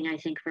frustrating, I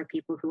think, for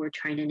people who are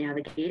trying to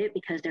navigate it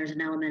because there's an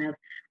element of,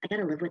 I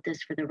got to live with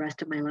this for the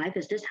rest of my life.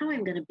 Is this how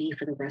I'm going to be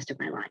for the rest of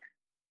my life?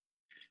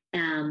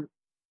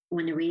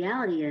 When the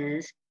reality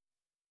is,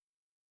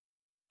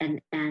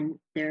 and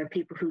there are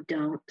people who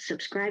don't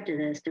subscribe to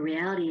this, the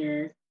reality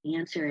is, the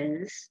answer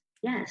is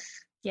yes.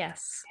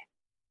 Yes.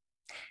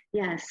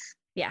 Yes.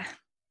 Yeah.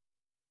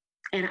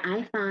 And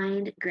I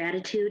find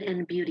gratitude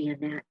and beauty in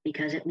that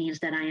because it means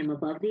that I am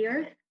above the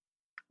earth,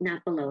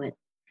 not below it.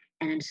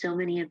 And in so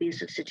many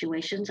abusive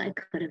situations, I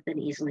could have been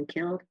easily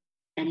killed.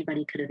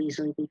 Anybody could have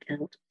easily been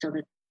killed. So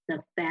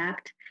the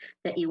fact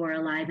that you are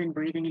alive and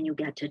breathing and you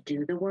get to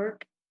do the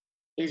work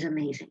is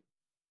amazing.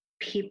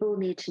 People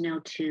need to know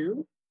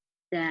too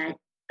that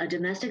a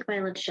domestic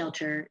violence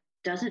shelter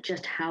doesn't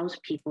just house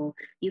people.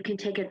 You can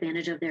take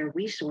advantage of their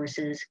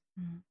resources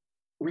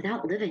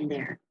without living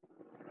there.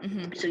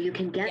 So you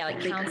can get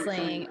like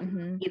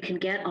counseling. You can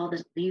get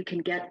you can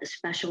get the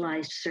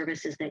specialized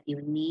services that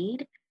you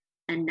need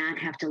and not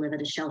have to live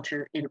at a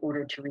shelter in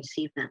order to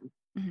receive them.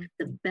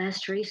 The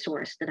best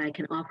resource that I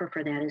can offer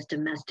for that is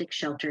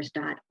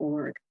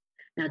domesticshelters.org.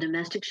 Now,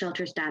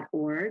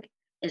 domesticshelters.org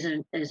is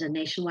a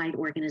nationwide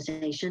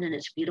organization, and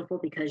it's beautiful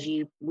because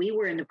we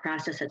were in the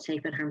process at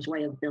Safe and Harm's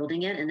Way of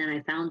building it, and then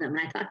I found them,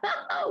 and I thought,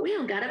 oh, we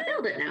don't got to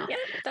build it now. Yeah,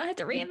 don't have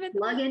to reinvent.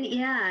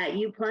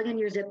 You plug in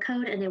your zip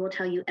code, and they will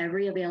tell you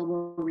every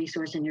available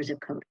resource in your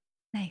zip code.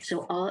 Nice.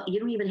 So you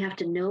don't even have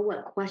to know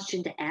what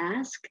question to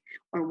ask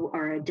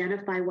or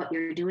identify what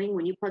you're doing.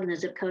 When you plug in the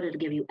zip code, it'll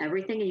give you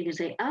everything, and you can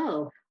say,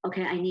 oh,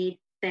 okay, I need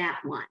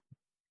that one,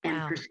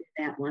 and pursue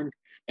that one.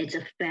 It's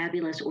a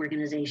fabulous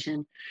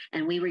organization,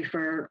 and we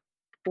refer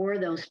for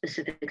those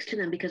specifics to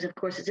them because, of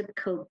course, zip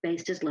code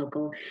based is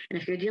local. And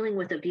if you're dealing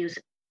with abuse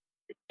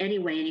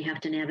anyway and you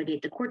have to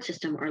navigate the court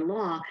system or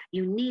law,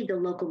 you need the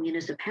local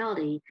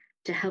municipality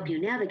to help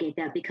you navigate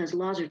that because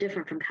laws are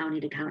different from county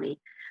to county.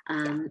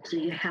 So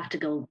you have to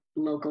go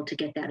local to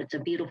get that. It's a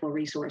beautiful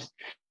resource.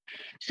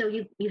 So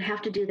you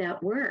have to do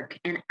that work.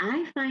 And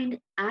I find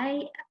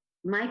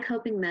my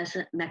coping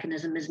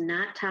mechanism is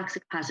not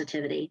toxic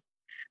positivity,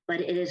 but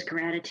it is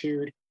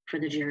gratitude for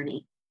the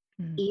journey,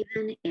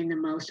 even in the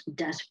most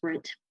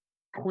desperate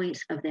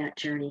points of that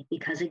journey.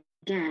 Because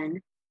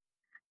again,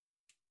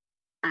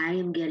 I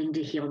am getting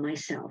to heal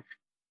myself.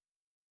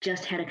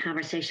 Just had a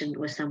conversation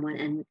with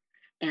someone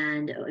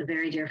and a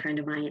very dear friend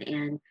of mine,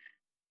 and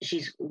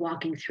she's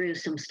walking through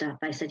some stuff.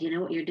 I said, you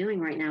know what you're doing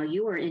right now?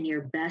 You are in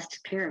your best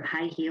pair of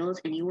high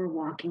heels and you are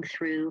walking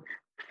through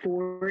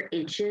 4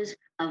 inches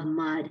of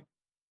mud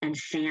and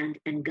sand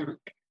and gunk.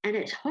 And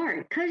it's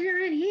hard because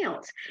you're in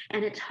heels.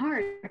 And it's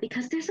hard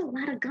because there's a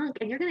lot of gunk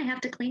and you're going to have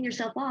to clean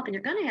yourself off and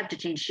you're going to have to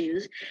change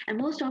shoes. And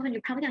most often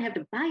you're probably going to have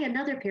to buy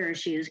another pair of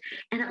shoes.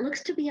 And it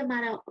looks to be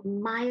about a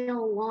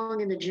mile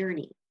long in the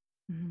journey.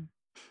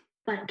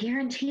 But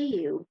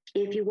guarantee you,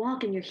 if you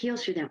walk in your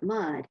heels through that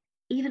mud,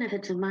 even if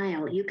it's a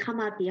mile, you come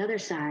out the other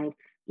side,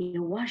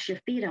 you wash your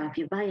feet off,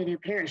 you buy a new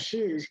pair of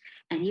shoes,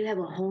 and you have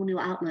a whole new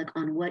outlook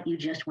on what you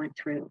just went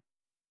through.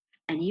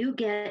 And you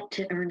get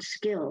to earn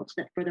skills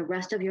that for the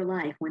rest of your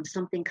life, when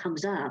something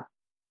comes up,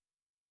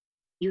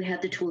 you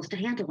have the tools to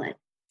handle it.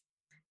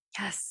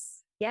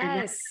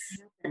 Yes.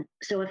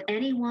 So if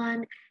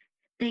anyone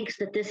thinks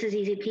that this is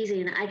easy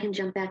peasy and I can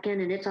jump back in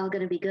and it's all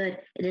going to be good,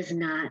 it is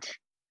not.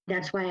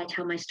 That's why I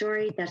tell my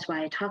story. That's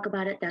why I talk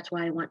about it. That's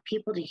why I want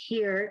people to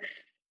hear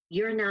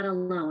you're not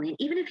alone. And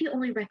even if you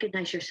only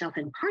recognize yourself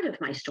in part of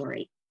my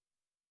story,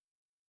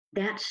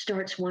 that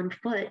starts 1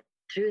 foot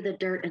through the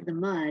dirt and the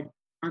mud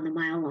on the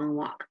mile-long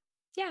walk.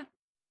 Yeah.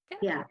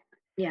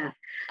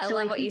 I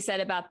love what you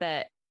said about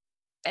that,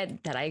 and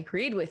that I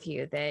agreed with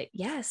you that,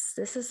 yes,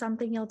 this is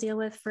something you'll deal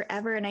with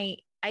forever. And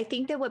I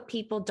think that what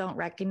people don't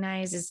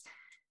recognize is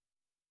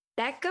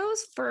that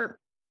goes for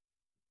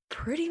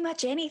pretty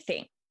much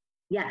anything.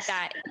 Yes.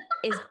 That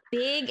is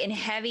big and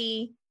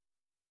heavy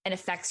and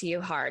affects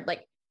you hard.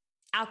 Like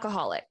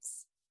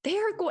alcoholics, they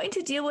are going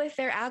to deal with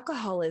their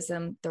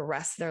alcoholism the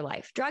rest of their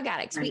life. Drug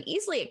addicts, right. We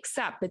easily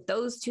accept that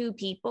those two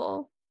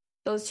people,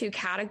 those two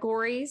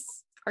categories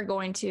are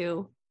going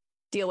to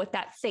deal with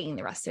that thing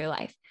the rest of their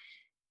life.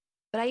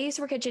 But I used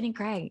to work at Jenny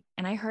Craig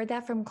and I heard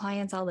that from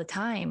clients all the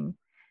time.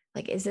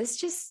 Like, is this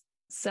just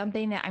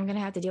something that I'm going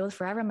to have to deal with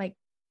forever? I'm like,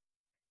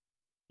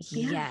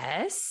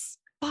 yes,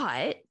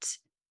 but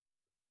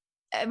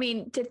I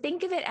mean, to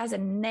think of it as a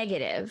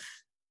negative,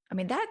 I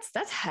mean,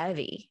 that's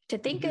heavy. To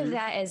think of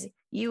that as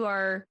you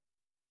are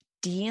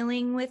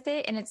dealing with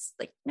it. And it's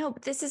like, no,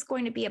 but this is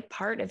going to be a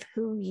part of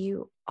who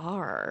you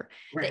are.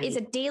 Right. That is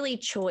a daily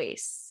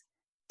choice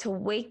to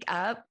wake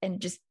up and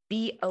just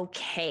be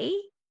okay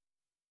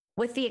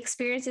with the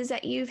experiences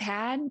that you've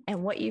had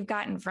and what you've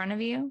got in front of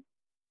you,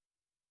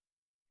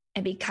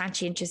 and be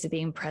conscientious of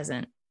being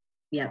present.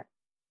 Yeah.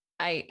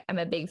 I'm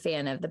a big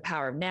fan of The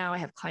Power of Now. I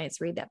have clients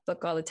read that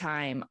book all the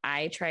time.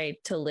 I try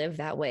to live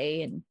that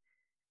way, and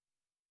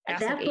I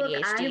also have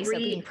ADHD, so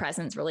being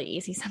present is really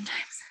easy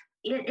sometimes.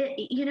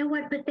 You know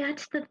what? But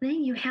that's the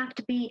thing. You have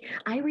to be.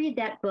 I read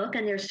that book,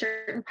 and there's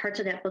certain parts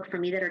of that book for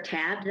me that are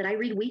tabbed that I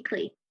read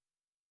weekly.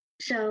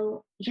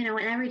 So, you know,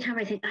 and every time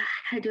I think,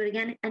 I gotta do it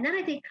again. And then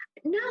I think,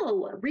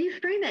 no,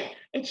 reframe it.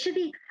 It should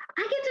be,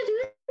 I get to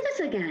do this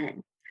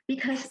again.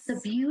 Because the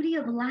beauty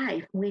of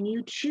life, when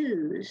you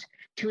choose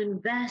to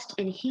invest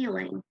in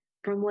healing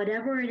from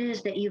whatever it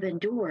is that you've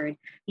endured,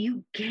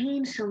 you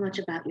gain so much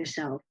about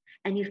yourself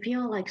and you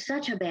feel like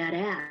such a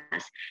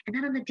badass. And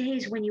then on the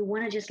days when you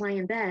want to just lie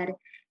in bed,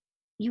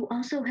 you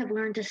also have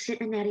learned to sit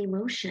in that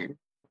emotion.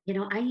 You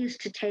know, I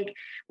used to take,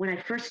 when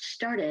I first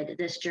started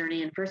this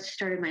journey and first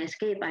started my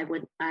escape,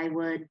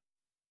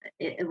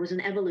 it was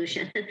an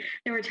evolution.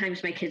 There were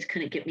times my kids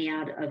couldn't get me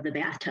out of the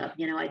bathtub.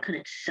 You know, I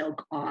couldn't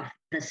soak off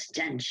the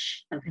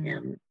stench of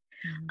him.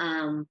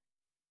 I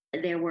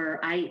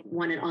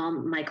wanted all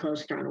my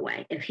clothes thrown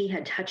away. If he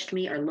had touched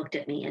me or looked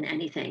at me in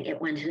anything,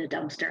 it went to the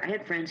dumpster. I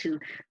had friends who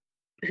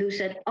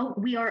said, "Oh,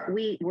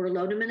 we're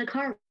loading them in the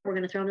car. We're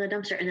going to throw them in the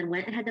dumpster," and then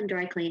went and had them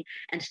dry cleaned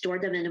and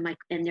stored them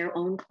in their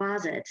own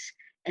closets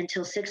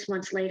until 6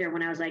 months later,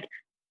 when I was like,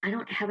 "I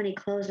don't have any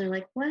clothes." And they're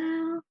like,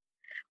 "Well,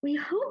 we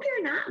hope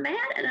you're not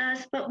mad at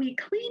us, but we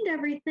cleaned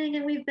everything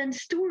and we've been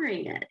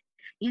storing it."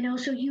 You know,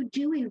 so you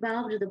do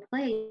evolve to the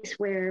place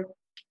where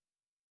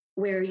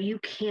you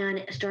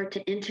can start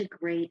to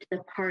integrate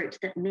the parts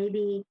that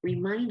maybe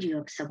remind you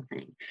of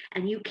something.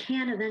 And you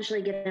can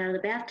eventually get out of the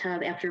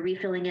bathtub after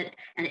refilling it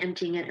and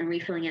emptying it and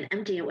refilling it and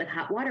emptying it with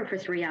hot water for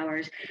 3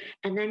 hours.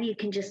 And then you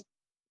can just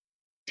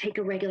take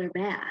a regular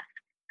bath.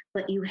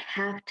 But you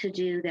have to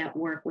do that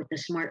work with the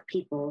smart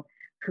people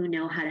who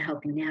know how to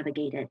help you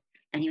navigate it.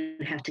 And you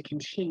have to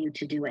continue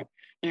to do it.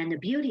 And the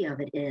beauty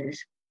of it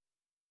is,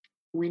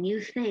 when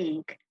you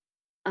think,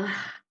 "Oh,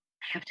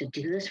 I have to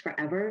do this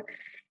forever,"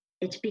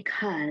 it's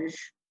because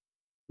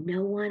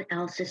no one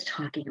else is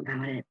talking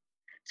about it.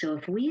 So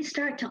if we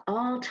start to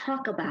all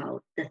talk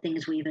about the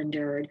things we've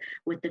endured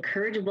with the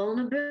courage,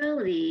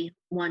 vulnerability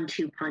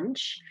 1-2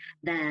 punch,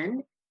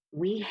 then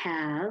we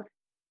have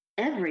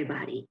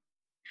everybody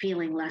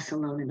feeling less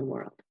alone in the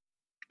world.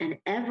 And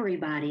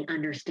everybody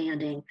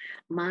understanding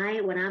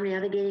what I'm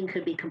navigating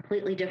could be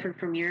completely different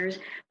from yours,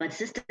 but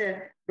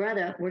sister,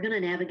 brother, we're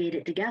going to navigate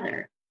it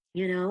together,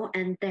 you know?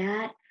 And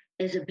that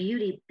is a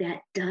beauty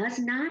that does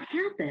not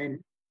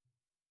happen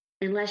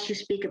unless you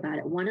speak about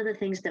it. One of the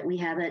things that we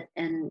have at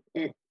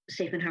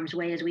Safe in Harm's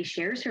Way is we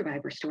share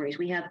survivor stories.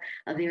 We have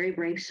a very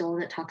brave soul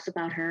that talks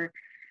about her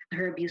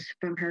abuse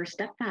from her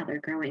stepfather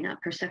growing up,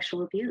 her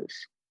sexual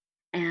abuse,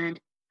 and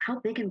how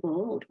big and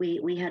bold.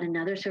 We had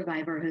another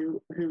survivor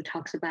who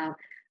talks about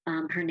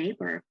her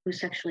neighbor who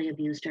sexually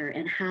abused her,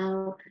 and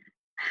how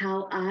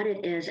odd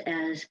it is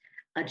as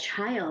a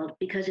child,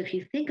 because if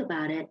you think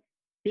about it,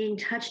 being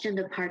touched in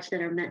the parts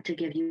that are meant to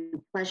give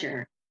you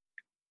pleasure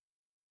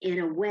in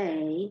a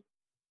way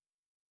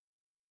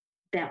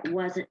that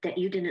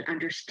you didn't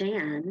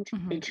understand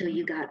until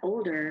you got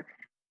older,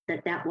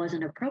 that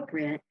wasn't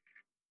appropriate.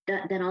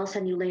 Then all of a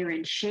sudden you layer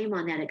in shame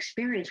on that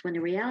experience, when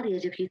the reality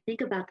is, if you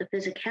think about the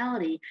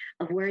physicality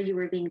of where you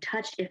were being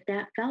touched, if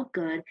that felt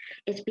good,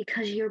 it's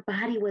because your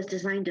body was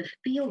designed to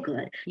feel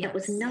good. Yes. That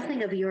was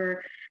nothing of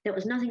your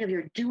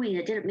doing.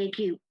 It didn't make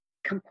you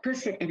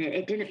complicit in it.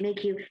 It didn't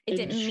make you it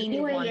didn't mean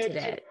you wanted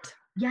it.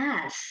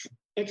 Yes.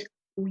 It's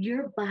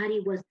your body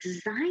was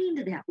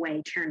designed that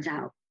way, turns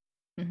out.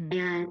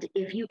 And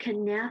if you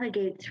can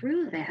navigate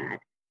through that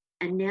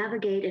and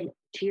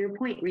to your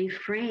point,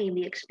 reframe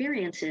the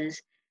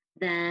experiences,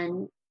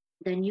 then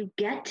you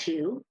get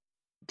to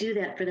do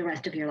that for the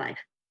rest of your life.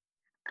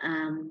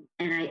 And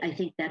I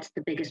think that's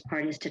the biggest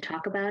part, is to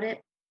talk about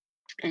it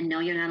and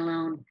know you're not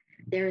alone.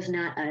 There is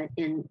not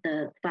in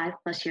the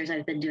 5+ years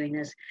I've been doing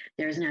this,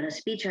 there is not a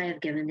speech I have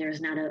given. There's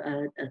not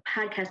a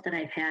podcast that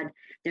I've had.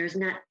 There's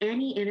not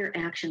any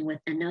interaction with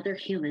another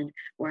human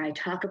where I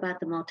talk about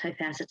the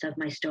multifacets of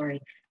my story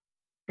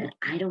that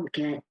I don't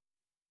get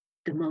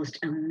the most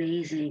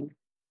amazing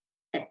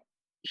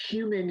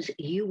humans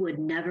you would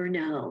never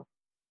know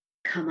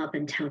come up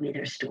and tell me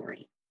their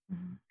story.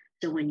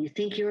 So when you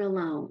think you're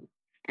alone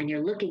and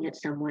you're looking at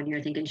someone,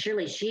 you're thinking,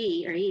 surely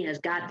she or he has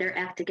got their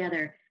act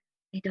together.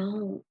 They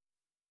don't.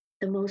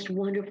 The most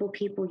wonderful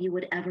people you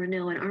would ever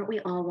know. And aren't we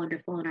all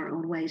wonderful in our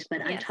own ways? But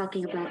yes. I'm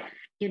talking about,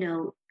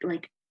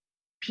 like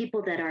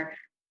people that are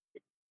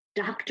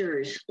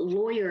doctors,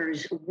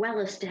 lawyers,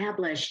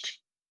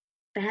 well-established,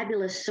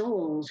 fabulous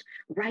souls,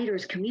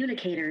 writers,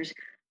 communicators,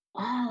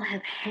 all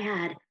have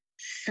had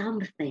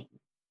something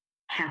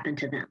happen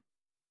to them.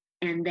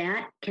 And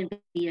that can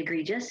be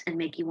egregious and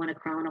make you want to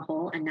crawl in a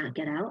hole and not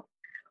get out.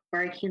 Or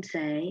I can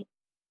say,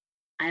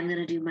 I'm going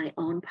to do my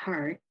own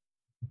part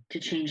to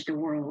change the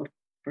world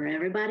for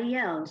everybody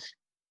else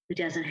who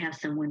doesn't have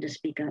someone to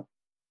speak up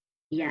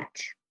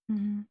yet,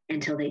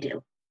 until they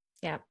do.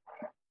 Yeah.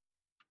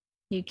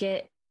 You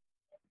get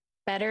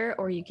better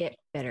or you get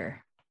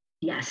bitter.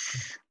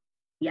 Yes.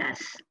 And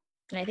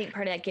I think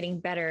part of that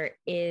getting better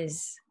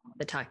is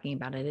the talking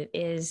about it. It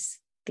is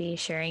the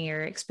sharing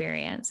your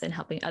experience and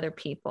helping other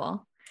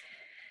people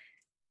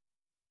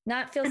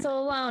not feel so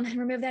alone and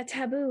remove that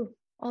taboo.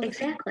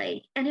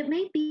 Exactly. And it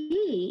may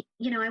be,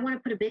 I want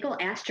to put a big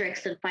old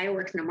asterisk and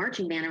fireworks and a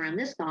marching band around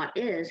this thought,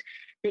 is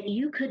that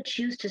you could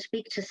choose to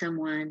speak to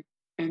someone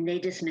and they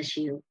dismiss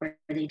you or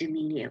they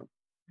demean you.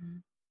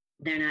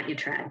 They're not your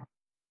tribe.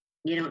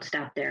 You don't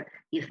stop there.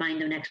 You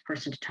find the next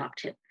person to talk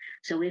to.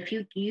 So if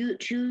you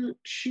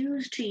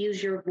choose to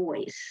use your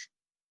voice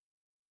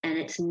and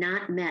it's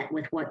not met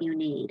with what you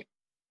need,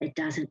 it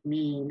doesn't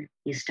mean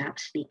you stop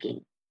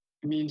speaking.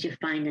 It means you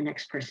find the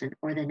next person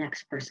or the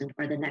next person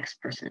or the next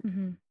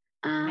person.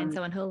 Find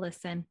someone who'll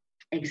listen.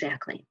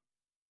 Exactly.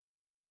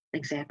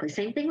 Exactly.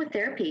 Same thing with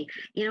therapy.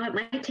 It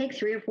might take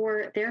 3 or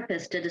 4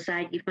 therapists to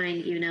decide you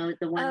find,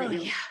 the one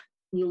that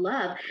you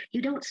love.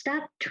 You don't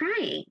stop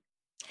trying.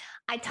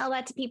 I tell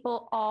that to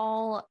people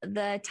all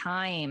the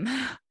time.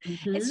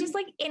 Mm-hmm. It's just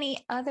like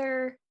any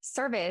other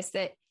service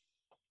that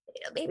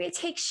maybe it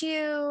takes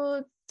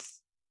you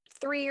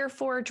 3 or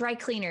 4 dry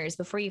cleaners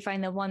before you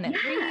find the one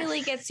that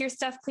really gets your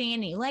stuff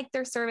clean and you like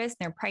their service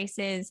and their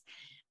prices.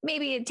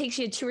 Maybe it takes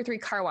you 2 or 3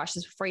 car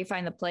washes before you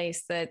find the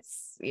place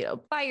that's,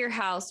 by your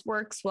house,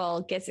 works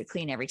well, gets it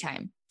clean every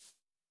time.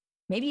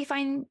 Maybe you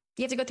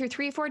have to go through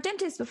 3 or 4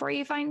 dentists before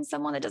you find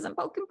someone that doesn't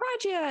poke and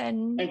prod you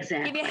and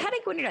give you a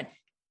headache when you're done.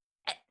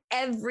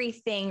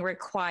 Everything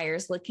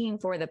requires looking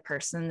for the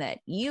person that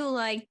you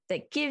like,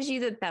 that gives you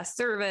the best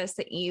service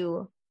that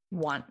you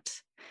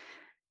want.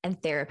 And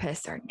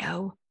therapists are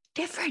no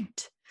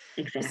different.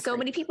 Exactly. So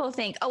many people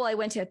think, oh, well, I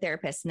went to a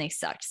therapist and they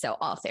sucked, so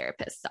all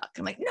therapists suck.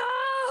 I'm like, no,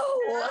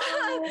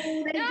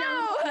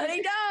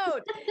 they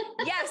don't.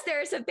 Yes,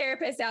 there are some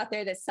therapists out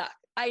there that suck.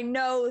 I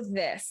know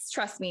this.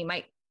 Trust me,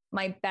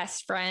 my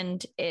best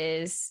friend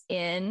is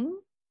in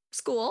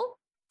school.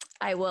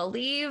 I will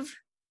leave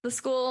the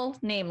school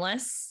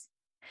nameless.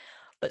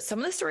 But some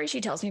of the stories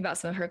she tells me about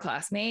some of her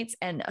classmates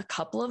and a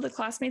couple of the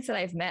classmates that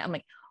I've met, I'm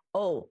like,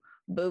 oh,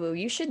 boo-boo,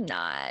 you should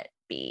not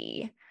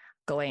be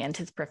going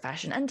into the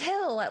profession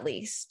until at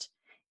least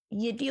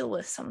you deal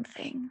with some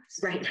things.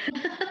 Right.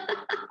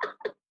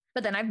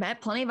 But then I've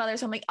met plenty of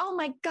others. So I'm like, oh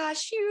my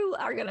gosh, you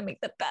are going to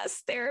make the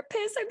best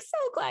therapist. I'm so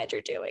glad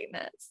you're doing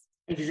this.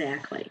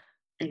 Exactly.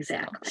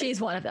 So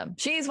she's one of them.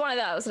 She's one of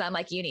those. And I'm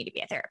like, you need to be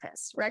a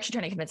therapist. We're actually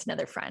trying to convince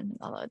another friend,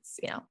 although it's,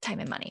 time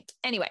and money.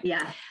 Anyway.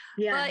 Yeah.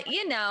 But,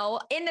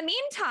 in the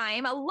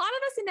meantime, a lot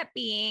of us end up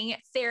being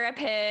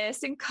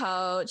therapists and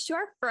coach to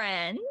our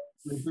friends.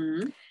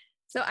 Mm-hmm.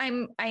 So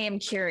I am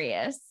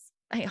curious.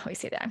 I always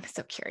say that. I'm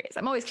so curious.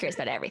 I'm always curious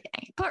about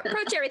everything.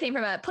 Approach everything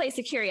from a place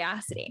of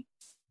curiosity.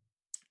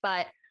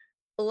 But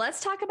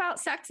let's talk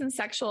about sex and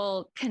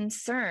sexual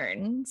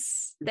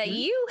concerns that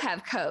you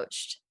have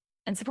coached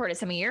and supported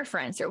some of your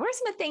friends. Or what are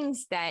some of the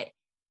things that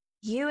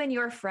you and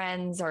your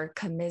friends are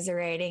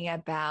commiserating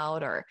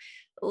about or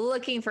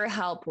looking for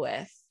help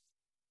with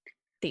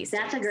these days?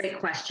 That's a great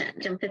question.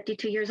 I'm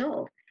 52 years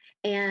old.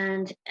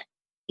 And,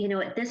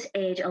 at this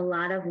age, a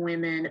lot of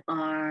women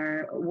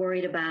are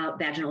worried about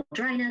vaginal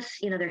dryness.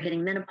 They're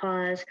hitting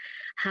menopause.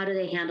 How do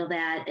they handle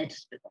that?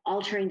 It's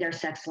altering their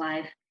sex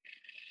life.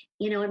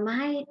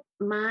 And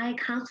my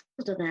counsel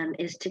to them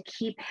is to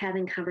keep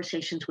having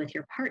conversations with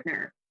your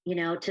partner,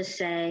 to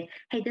say,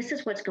 hey, this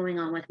is what's going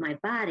on with my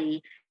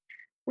body.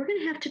 We're going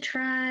to have to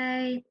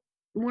try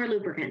more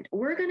lubricant.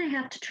 We're going to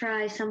have to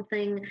try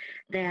something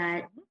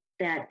that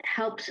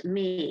helps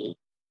me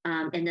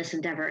in this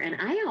endeavor. And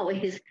I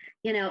always,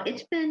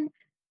 it's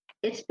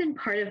been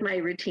part of my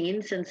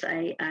routine since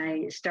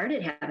I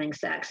started having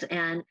sex.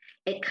 And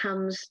it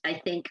comes,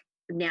 I think,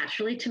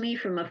 naturally to me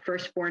from a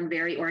firstborn,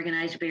 very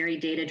organized, very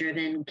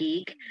data-driven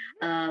geek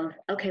of,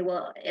 okay,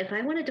 well, if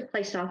I wanted to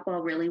play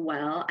softball really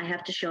well, I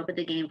have to show up at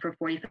the game for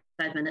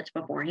 45 minutes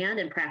beforehand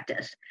and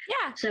practice.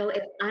 Yeah. So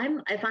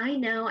if I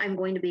know I'm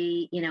going to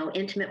be,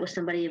 intimate with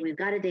somebody and we've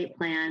got a date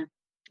plan,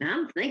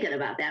 I'm thinking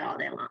about that all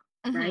day long.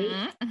 Right.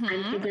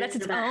 Mm-hmm. That's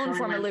its own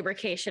form of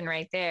lubrication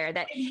right there.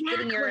 That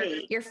getting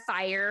your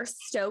fire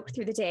stoked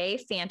through the day,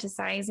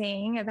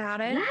 fantasizing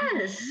about it.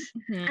 Yes.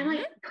 Mm-hmm. And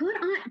like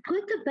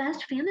put the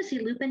best fantasy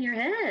loop in your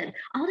head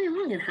all day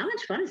long. And how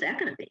much fun is that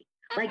going to be?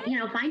 Like,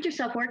 find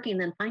yourself working,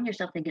 then find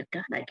yourself thinking,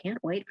 God, I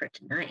can't wait for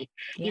tonight.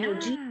 Yeah.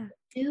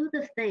 Do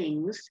the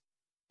things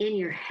in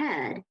your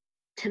head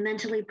to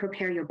mentally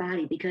prepare your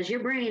body, because your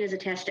brain is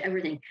attached to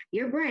everything.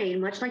 Your brain,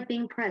 much like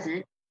being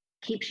present,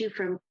 keeps you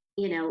from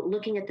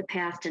looking at the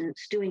past and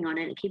stewing on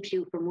it. It keeps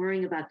you from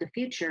worrying about the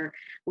future.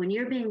 When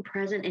you're being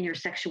present in your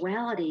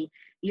sexuality,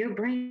 your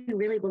brain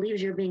really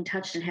believes you're being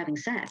touched and having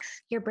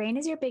sex. Your brain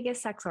is your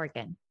biggest sex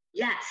organ.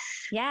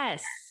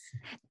 Yes.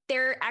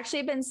 There actually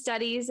have been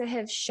studies that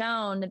have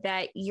shown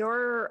that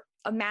your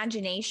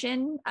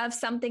imagination of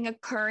something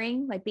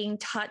occurring, like being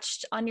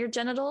touched on your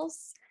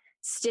genitals,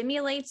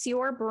 stimulates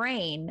your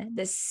brain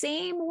the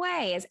same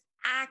way as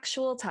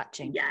actual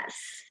touching. Yes.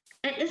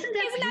 And isn't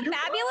that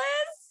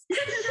fabulous? Yeah.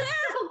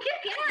 So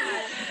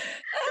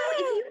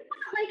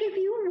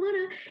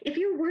if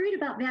you're worried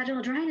about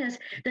vaginal dryness,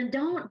 then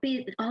don't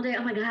be all day,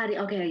 oh my God,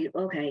 okay,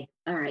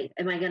 all right.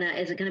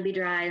 Is it gonna be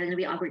dry? Is it gonna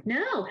be awkward?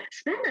 No,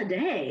 spend a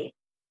day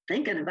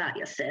thinking about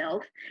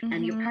yourself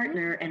and your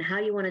partner and how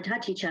you want to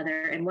touch each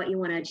other and what you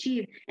want to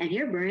achieve. And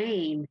your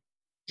brain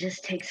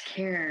just takes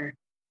care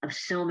of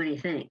so many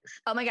things.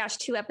 Oh my gosh.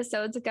 2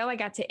 episodes ago, I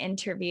got to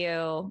interview,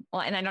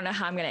 and I don't know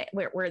how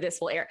where this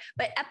will air,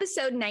 but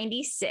episode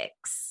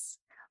 96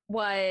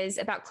 was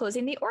about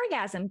closing the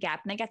orgasm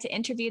gap. And I got to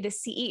interview the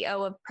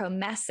CEO of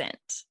Promescent,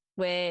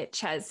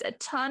 which has a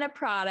ton of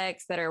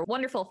products that are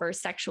wonderful for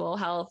sexual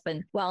health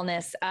and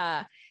wellness.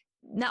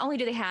 Not only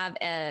do they have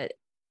their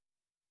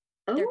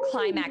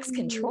climax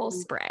control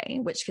spray,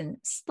 which can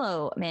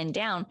slow men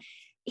down.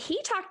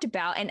 He talked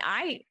about, and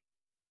I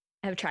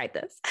have tried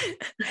this.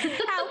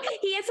 How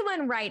he had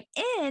someone write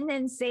in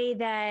and say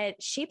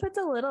that she puts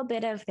a little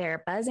bit of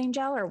their buzzing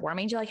gel or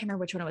warming gel. I can't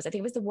remember which one it was. I think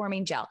it was the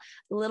warming gel,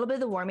 a little bit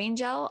of the warming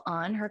gel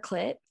on her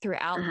clit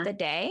throughout the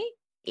day,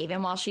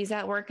 even while she's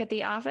at work at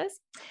the office,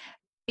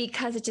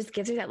 because it just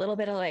gives her that little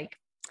bit of like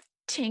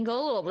tingle,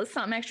 a little bit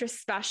something extra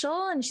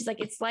special. And she's like,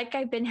 it's like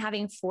I've been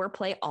having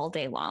foreplay all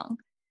day long.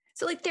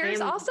 So like there's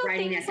also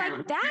things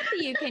like that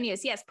you can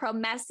use. Yes,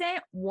 Promescent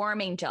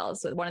warming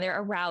gels with one of their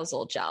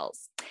arousal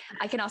gels.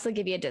 I can also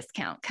give you a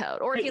discount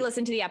code. Or if you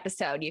listen to the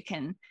episode, you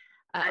can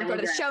go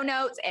to the show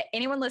notes.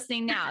 Anyone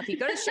listening now, if you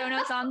go to show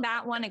notes on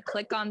that one and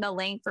click on the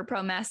link for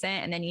Promescent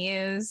and then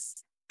use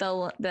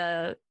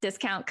the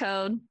discount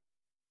code,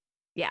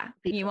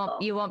 beautiful.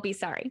 you won't be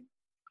sorry.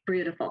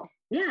 Beautiful.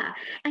 Yeah.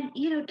 And,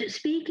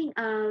 speaking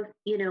of,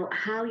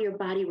 how your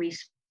body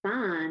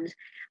responds,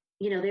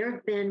 there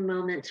have been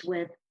moments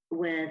with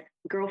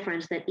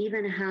girlfriends that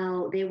even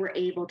how they were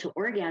able to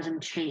orgasm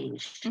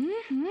changed.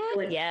 Mm-hmm.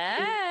 So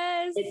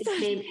it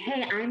became,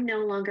 hey, I'm no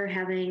longer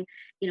having,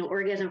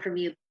 orgasm from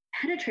you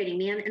penetrating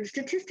me. And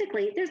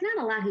statistically, there's not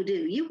a lot who do.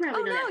 You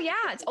probably know that.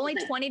 Yeah. It's only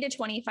 20 to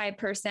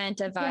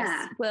 25% of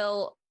us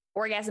will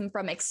orgasm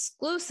from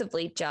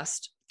exclusively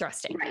just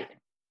thrusting.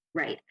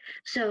 Right.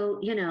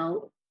 So,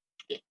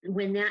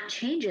 when that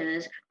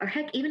changes, or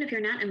heck, even if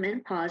you're not in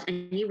menopause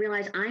and you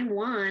realize I'm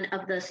one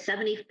of the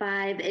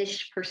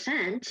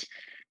 75%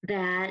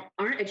 that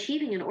aren't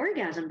achieving an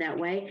orgasm that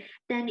way,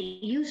 then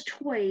use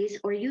toys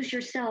or use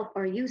yourself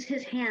or use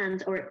his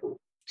hands or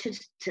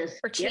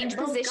change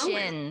positions.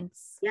 Going.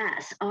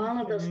 Yes,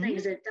 all of those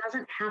things. It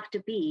doesn't have to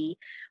be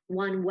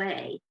one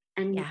way.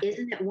 And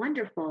isn't it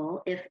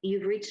wonderful if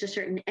you've reached a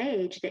certain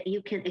age that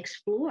you can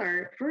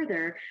explore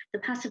further the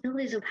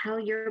possibilities of how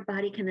your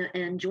body can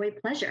enjoy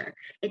pleasure?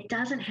 It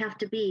doesn't have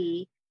to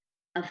be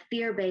a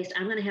fear-based,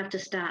 I'm going to have to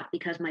stop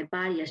because my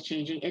body is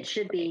changing. It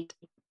should be,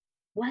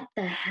 what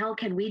the hell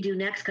can we do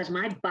next? Because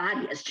my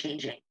body is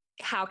changing.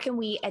 How can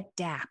we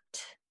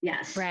adapt?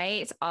 Yes.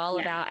 Right? It's all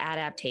about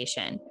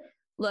adaptation.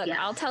 Look,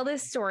 I'll tell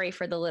this story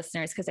for the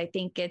listeners because I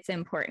think it's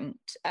important.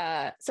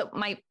 So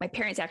my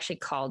parents actually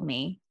called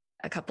me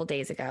a couple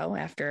days ago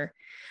after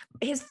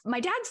my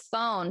dad's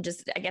phone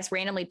just, I guess,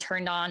 randomly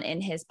turned on in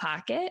his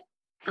pocket.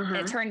 And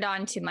it turned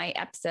on to my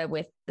episode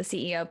with the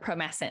CEO of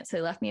Promescent. So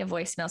he left me a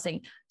voicemail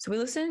saying, so we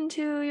listened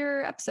to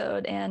your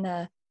episode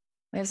and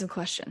we have some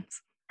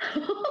questions.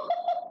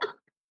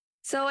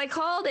 So I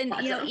called and,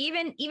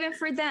 even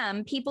for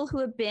them, people who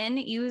have been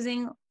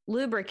using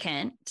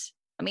lubricant,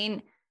 I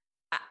mean,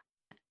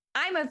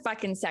 I'm a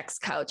fucking sex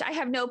coach. I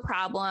have no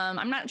problem.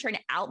 I'm not trying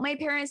to out my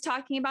parents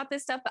talking about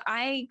this stuff, but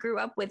I grew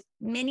up with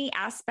many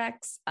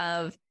aspects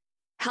of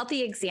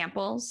healthy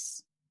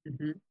examples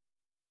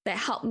that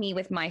helped me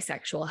with my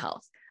sexual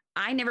health.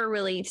 I never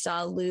really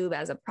saw lube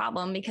as a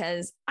problem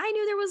because I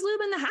knew there was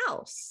lube in the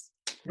house.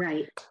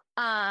 Right.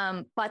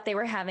 But they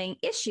were having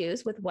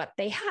issues with what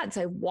they had.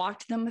 So I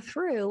walked them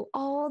through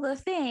all the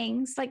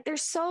things. Like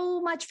there's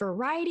so much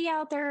variety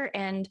out there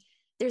and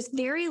there's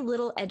very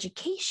little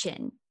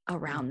education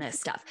around this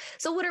stuff.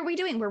 So what are we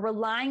doing? We're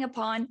relying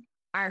upon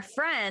our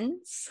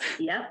friends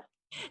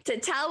to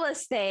tell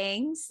us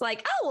things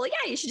like, oh, well,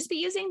 yeah, you should just be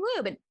using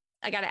lube. And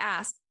I got to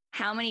ask,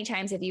 how many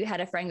times have you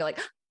had a friend go like,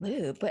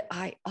 lube, but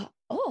I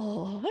don't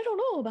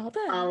know about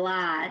that. A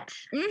lot.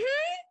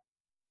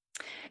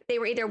 They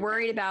were either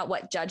worried about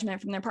what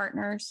judgment from their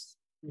partners,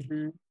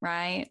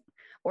 right?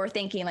 Or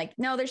thinking like,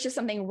 no, there's just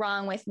something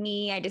wrong with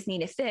me. I just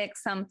need to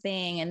fix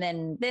something. And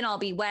then I'll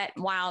be wet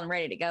and wild and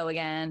ready to go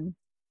again.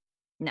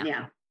 No.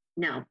 Yeah.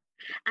 No,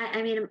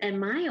 I mean, and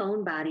my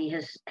own body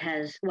has,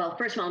 well,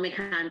 first of all, let me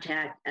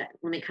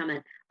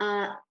comment,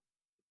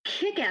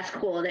 kick-ass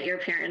cool that your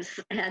parents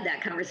had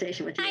that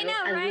conversation with you. I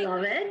know, right? I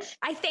love it.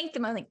 I thanked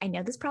them. I'm like, I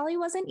know this probably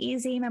wasn't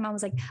easy. My mom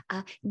was like,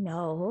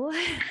 no.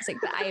 It's like,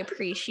 but I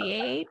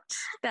appreciate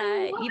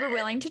that you were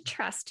willing to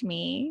trust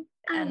me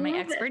and my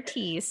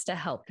expertise to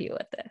help you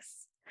with this.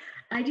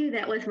 I do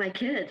that with my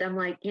kids. I'm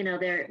like,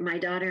 they're my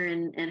daughter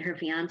and her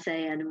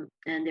fiance and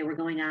they were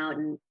going out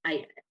and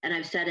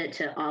I've said it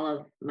to all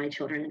of my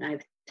children and I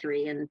have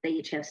 3 and they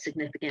each have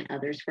significant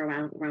others for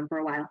a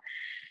while.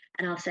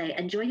 And I'll say,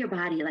 enjoy your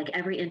body, like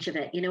every inch of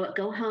it. You know what?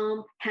 Go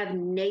home, have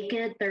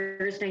naked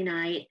Thursday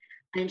night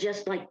and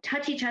just like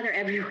touch each other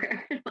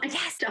everywhere. My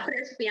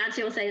daughter's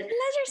fiance will say,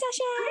 pleasure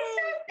session. I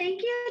said,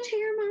 thank you to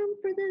your mom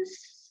for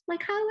this.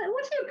 Like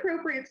what's the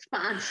appropriate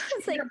response?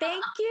 It's like,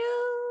 thank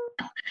you.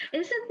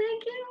 Is it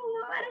thank you?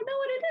 I don't know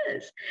what it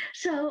is.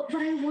 So,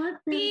 but I want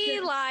them be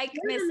to like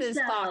Mrs.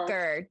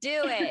 Fokker.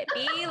 Do it.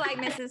 Be like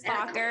Mrs.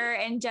 Fokker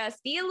and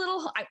just be a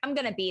little, I'm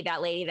going to be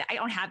that lady that I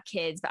don't have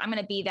kids, but I'm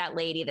going to be that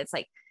lady that's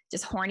like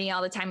just horny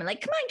all the time and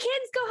like, come on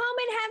kids, go home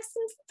and have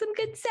some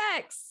good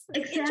sex.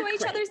 Exactly. Enjoy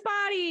each other's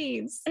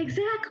bodies.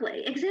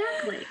 Exactly.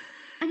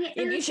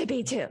 And you should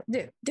be too.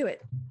 Do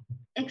it.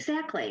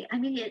 Exactly. I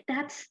mean,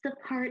 that's the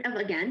part of,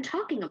 again,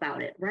 talking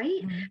about it,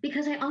 right?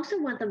 Because I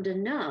also want them to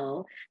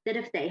know that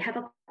if they have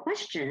a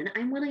question,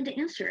 I'm willing to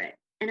answer it.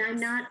 And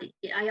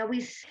I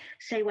always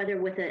say, whether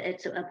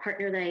it's a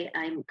partner that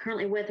I'm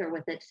currently with or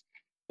with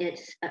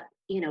it's,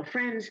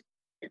 friends,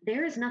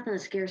 there is nothing that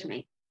scares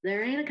me.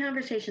 There ain't a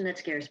conversation that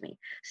scares me.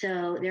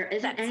 So there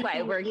isn't. That's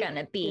why we're going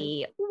to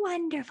be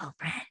wonderful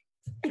friends.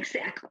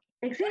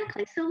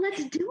 Exactly. So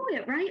let's do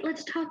it, right?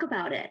 Let's talk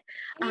about it.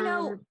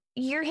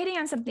 You're hitting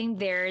on something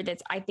there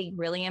that's, I think,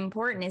 really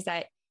important, is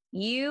that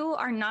you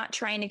are not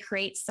trying to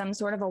create some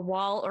sort of a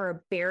wall or a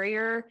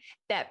barrier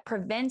that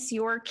prevents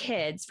your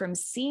kids from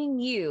seeing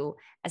you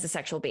as a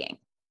sexual being.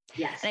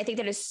 Yes. And I think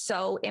that is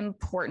so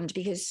important,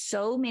 because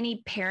so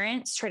many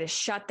parents try to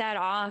shut that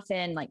off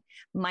and like,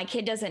 my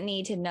kid doesn't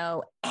need to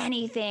know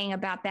anything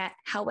about that.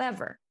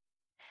 However,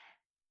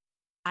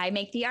 I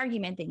make the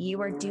argument that you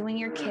are doing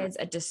your kids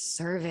a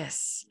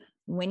disservice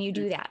when you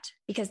do that,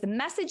 because the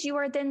message you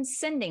are then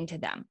sending to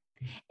them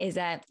is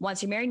that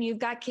once you're married and you've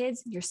got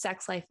kids, your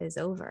sex life is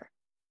over.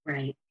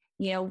 Right.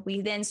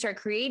 We then start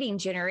creating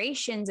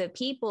generations of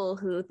people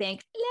who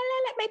think,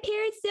 my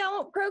parents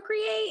don't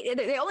procreate.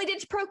 They only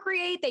did to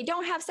procreate. They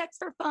don't have sex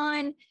for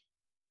fun.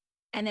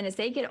 And then as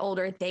they get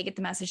older, they get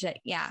the message that,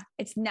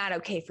 it's not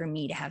okay for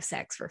me to have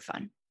sex for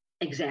fun.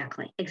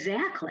 Exactly.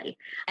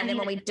 And then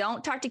when we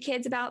don't talk to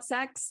kids about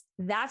sex,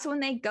 that's when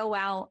they go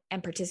out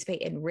and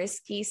participate in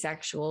risky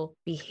sexual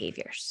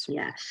behaviors.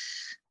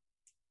 Yes.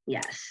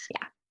 Yeah.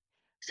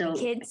 So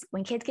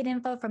when kids get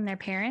info from their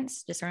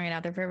parents, just throwing it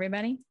out there for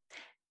everybody,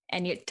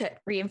 and to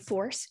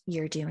reinforce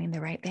you're doing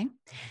the right thing.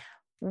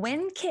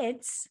 When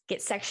kids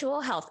get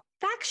factual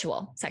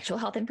sexual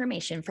health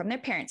information from their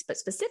parents, but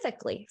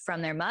specifically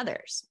from their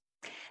mothers,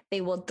 they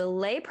will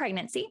delay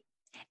pregnancy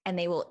and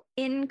they will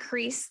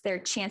increase their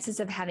chances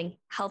of having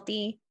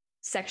healthy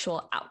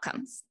sexual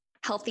outcomes,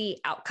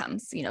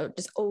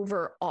 just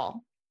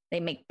overall. They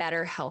make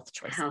better health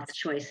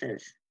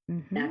choices.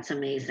 Mm-hmm. That's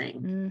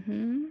amazing.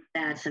 Mm-hmm.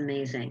 That's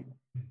amazing.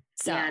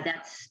 So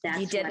that's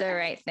you did the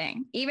right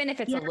thing, even if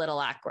it's a little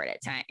awkward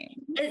at times.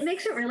 It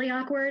makes it really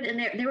awkward. And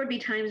there would be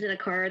times in a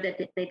car that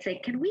they'd say,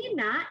 "Can we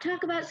not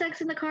talk about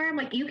sex in the car?" I'm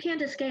like, "You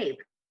can't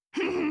escape.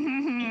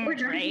 We're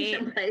driving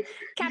someplace.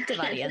 Captive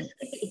audience."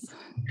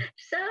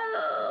 So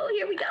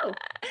here we go.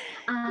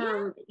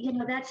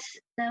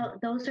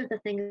 Those are the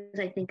things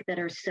I think that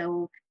are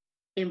so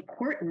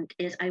important.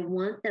 Is I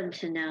want them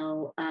to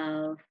know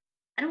I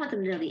don't want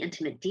them to know the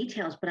intimate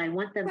details, but I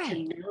want them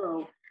to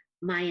know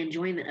my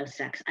enjoyment of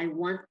sex. I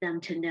want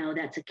them to know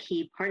that's a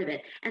key part of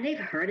it. And they've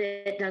heard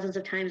it dozens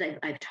of times.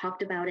 I've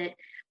talked about it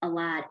a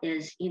lot.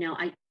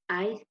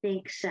 I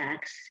think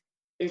sex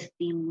is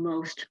the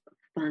most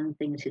fun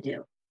thing to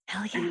do.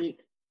 Hell yeah. I mean,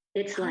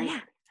 it's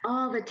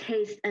all the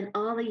taste and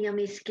all the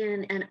yummy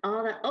skin and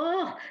all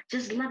the,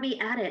 just let me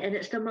at it. And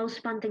it's the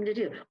most fun thing to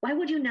do. Why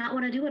would you not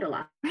want to do it a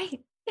lot? Right.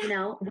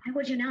 Yeah. Why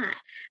would you not?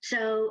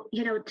 So,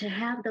 to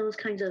have those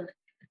kinds of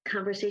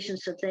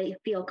conversations so they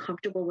feel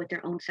comfortable with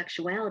their own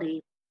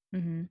sexuality.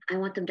 Mm-hmm. I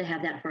want them to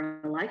have that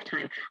for a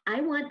lifetime.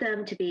 I want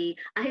them to be,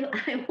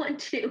 I want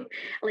to,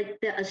 like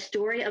a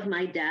story of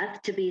my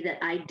death to be that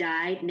I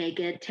died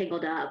naked,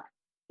 tangled up,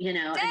 and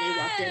they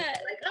walked in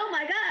like, "Oh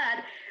my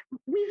God,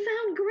 we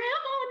found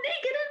grandma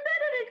naked in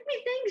bed and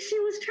we think she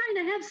was trying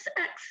to have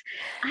sex."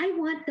 I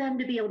want them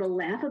to be able to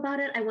laugh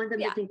about it. I want them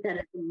to think that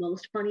it's the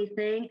most funny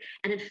thing.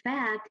 And in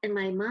fact, in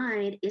my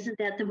mind, isn't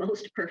that the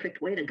most perfect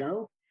way to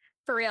go?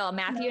 For real,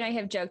 Matthew and I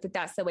have joked that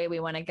that's the way we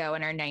want to go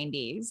in our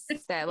 90s.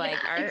 That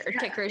our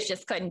tickers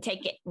just couldn't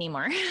take it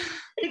anymore.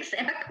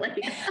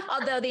 Exactly.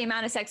 Although the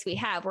amount of sex we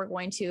have, we're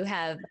going to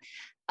have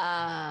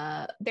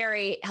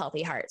very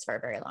healthy hearts for a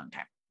very long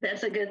time.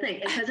 That's a good thing,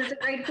 because it's a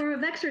great form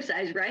of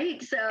exercise,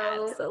 right? So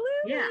absolutely.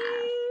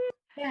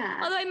 Yeah.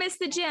 Although I miss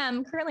the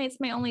gym. Currently, it's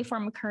my only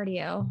form of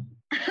cardio,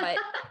 but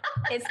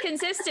it's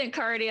consistent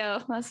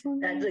cardio. That's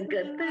a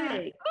good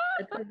thing.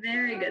 That's a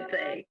very good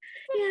thing.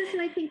 Yes,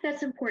 and I think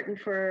that's important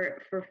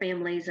for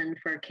families and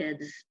for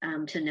kids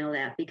to know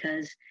that,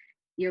 because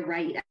you're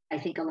right. I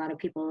think a lot of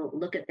people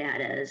look at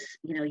that as,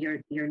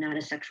 you're not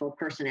a sexual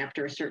person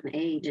after a certain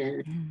age,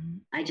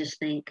 and I just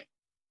think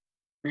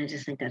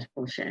that's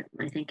bullshit.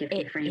 I think if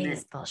you frame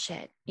it,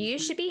 bullshit. You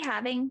should be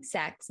having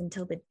sex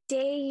until the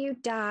day you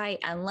die,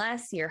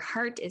 unless your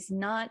heart is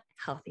not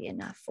healthy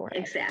enough for it.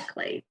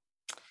 Exactly.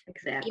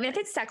 Even if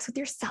it's sex with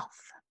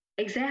yourself.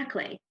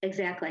 Exactly.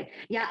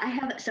 Yeah, I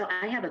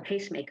have a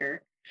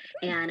pacemaker,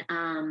 and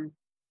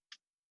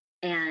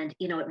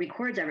it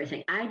records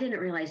everything. I didn't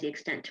realize the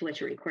extent to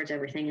which it records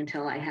everything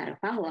until I had a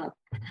follow-up.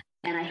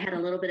 And I had a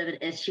little bit of an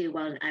issue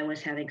when I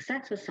was having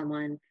sex with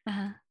someone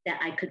that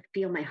I could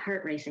feel my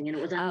heart racing, and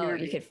it was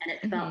unnerving, and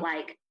it felt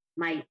like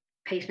my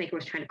pacemaker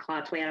was trying to claw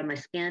its way out of my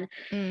skin.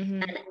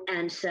 Mm-hmm.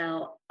 And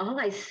so all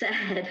I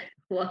said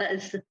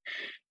was,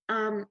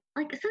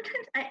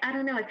 sometimes I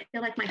don't know, I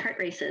feel like my heart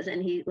races.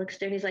 And he looks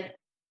there and he's like,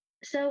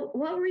 "So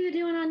what were you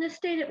doing on this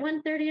date at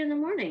 1:30 in the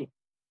morning?"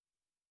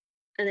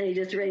 And then he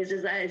just raised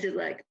his eyes. He's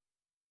like,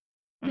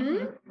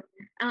 I'm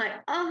like,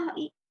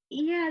 "Oh,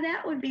 yeah,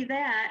 that would be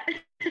that."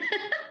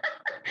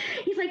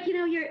 He's like,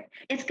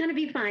 it's going to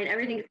be fine.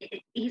 Everything.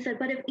 He said,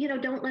 but if,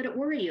 don't let it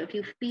worry you. If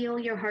you feel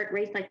your heart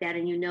race like that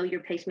and your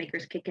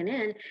pacemaker's kicking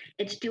in,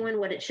 it's doing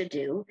what it should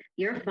do.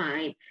 You're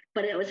fine.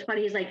 But it was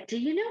funny. He's like, do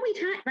you know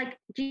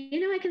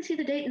I can see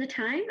the date and the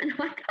time? And I'm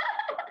like,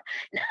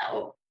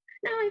 no,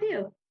 I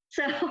do.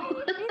 So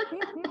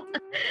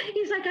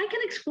he's like, I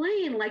can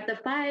explain like the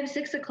 5,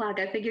 6 o'clock.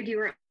 I figured you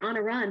were on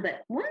a run,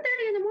 but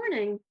 1:30 in the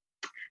morning,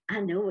 I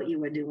know what you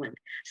were doing.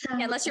 So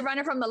yeah, unless you're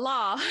running from the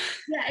law.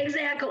 Yeah,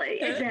 exactly.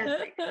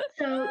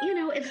 So,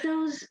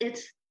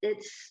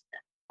 it's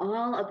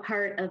all a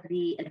part of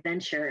the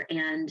adventure.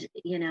 And,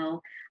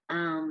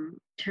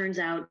 turns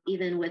out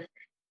even with,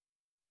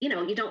 you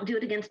don't do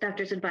it against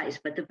doctor's advice,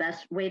 but the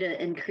best way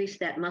to increase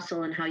that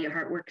muscle and how your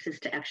heart works is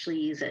to actually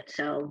use it.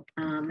 So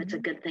it's a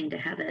good thing to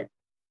have it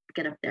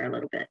get up there a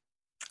little bit.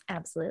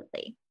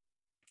 Absolutely.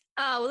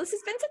 Oh, well, this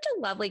has been such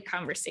a lovely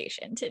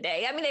conversation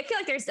today. I mean, I feel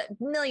like there's a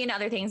million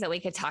other things that we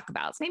could talk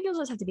about. So maybe we'll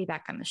just have to be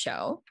back on the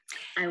show.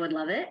 I would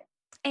love it.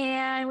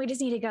 And we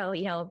just need to go,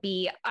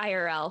 be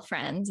IRL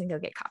friends and go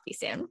get coffee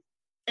soon.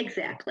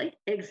 Exactly.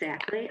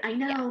 I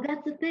know. Yeah.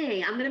 That's the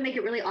thing. I'm going to make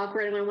it really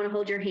awkward. I'm going to want to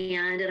hold your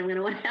hand and I'm going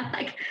to want to have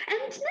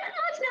let's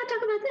not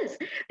talk about this,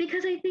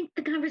 because I think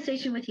the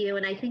conversation with you,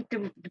 and I think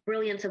the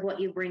brilliance of what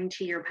you bring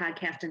to your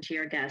podcast and to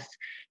your guests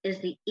is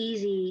the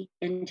easy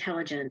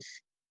intelligence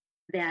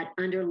that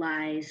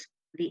underlies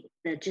the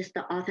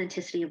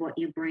authenticity of what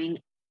you bring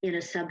in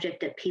a subject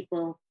that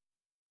people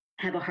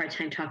have a hard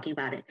time talking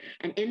about it.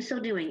 And in so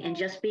doing, and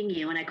just being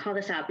you, and I call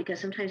this out because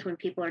sometimes when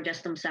people are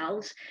just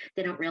themselves,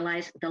 they don't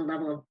realize the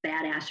level of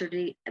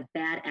badassery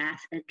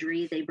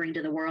they bring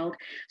to the world.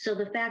 So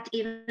the fact,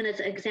 even as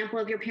an example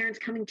of your parents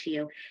coming to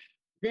you,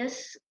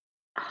 this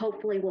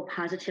hopefully will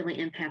positively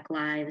impact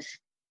lives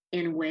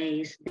in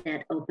ways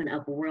that open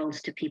up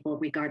worlds to people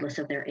regardless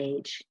of their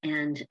age.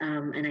 And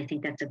I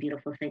think that's a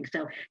beautiful thing.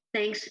 So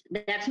thanks.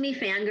 That's me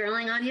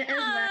fangirling on you as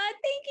well.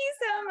 Thank you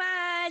so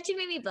much. You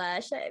made me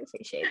blush. I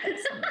appreciate that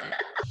so much.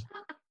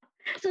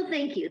 So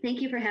thank you. Thank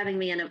you for having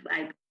me. And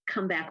I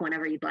come back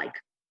whenever you'd like.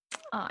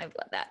 Oh, I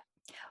love that.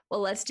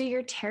 Well, let's do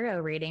your tarot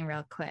reading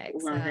real quick.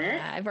 Love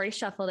it. I've already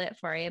shuffled it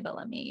for you, but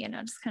let me,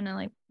 just kind of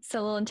like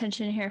set a little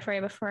intention here for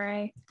you before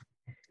I.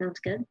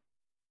 Sounds good.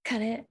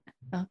 Cut it.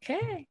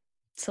 Okay.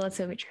 So let's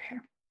see what your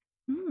hair.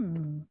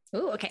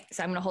 Oh, okay.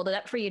 So I'm going to hold it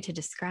up for you to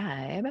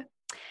describe.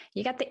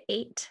 You got the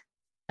 8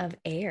 of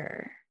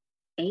air.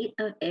 8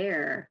 of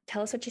air.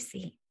 Tell us what you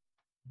see.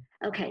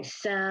 Okay.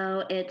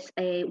 So it's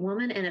a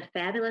woman in a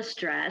fabulous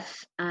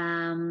dress.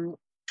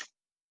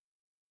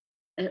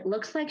 It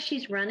looks like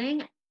she's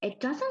running. It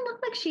doesn't look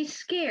like she's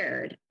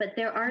scared, but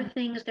there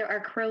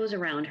are crows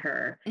around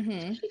her. Mm-hmm.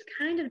 So she's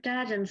kind of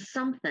dodging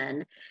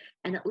something,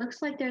 and it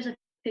looks like there's a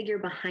figure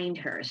behind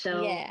her.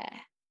 So yeah.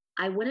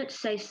 I wouldn't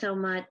say so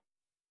much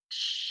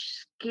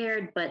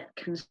scared, but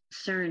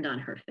concerned on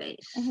her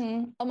face.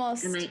 Mm-hmm.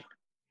 Almost. It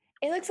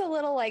looks a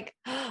little like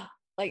a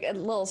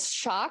little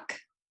shock,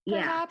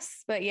 perhaps.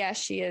 Yeah. But yeah,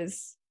 she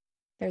is.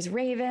 There's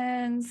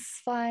ravens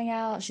flying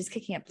out. She's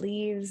kicking up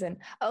leaves, and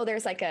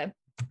there's like a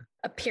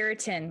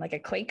Puritan, like a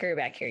Quaker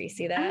back here. You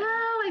see that?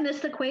 Oh, I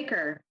missed the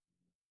Quaker.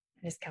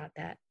 I just caught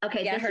that.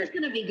 Okay, yeah, this is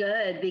going to be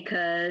good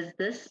because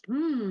this.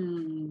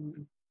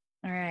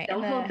 All right.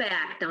 Don't hold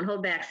back. Don't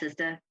hold back,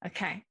 sister.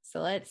 Okay.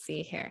 So let's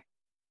see here.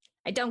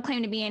 I don't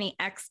claim to be any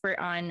expert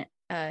on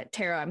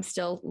tarot. I'm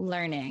still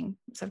learning.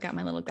 So I've got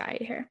my little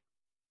guide here.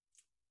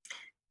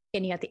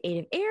 And you got the 8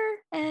 of air,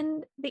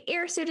 and the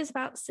air suit is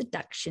about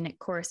seduction. It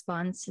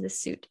corresponds to the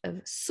suit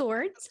of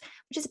swords,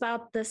 which is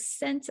about the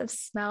sense of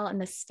smell and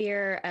the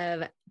sphere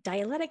of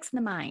dialectics in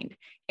the mind.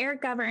 Air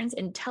governs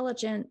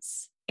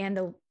intelligence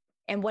and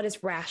what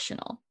is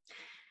rational.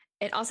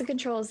 It also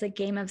controls the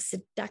game of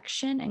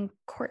seduction and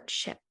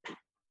courtship.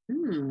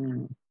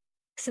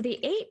 So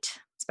the 8 is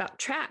about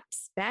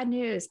traps, bad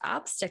news,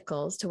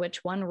 obstacles to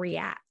which one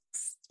reacts.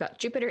 It's about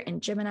Jupiter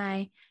and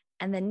Gemini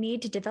and the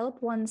need to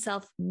develop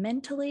oneself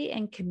mentally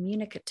and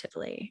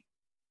communicatively.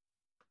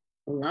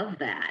 Love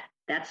that.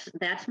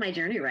 That's my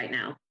journey right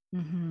now,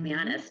 to be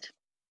honest.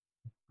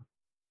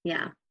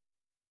 Yeah.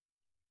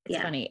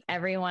 It's funny.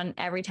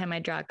 Every time I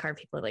draw a card,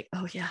 people are like,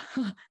 oh yeah,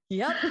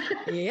 yep,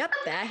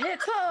 that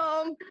hits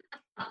home.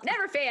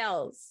 Never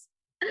fails.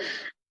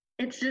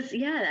 It's just,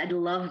 I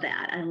love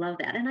that.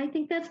 And I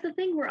think that's the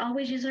thing. We're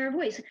always using our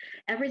voice.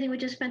 Everything we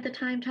just spent the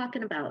time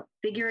talking about.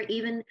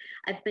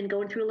 I've been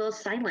going through a little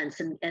silence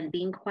and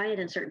being quiet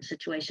in certain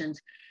situations.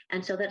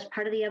 And so that's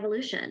part of the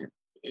evolution.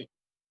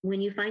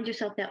 When you find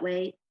yourself that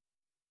way,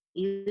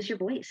 use your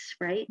voice,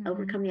 right? Mm-hmm.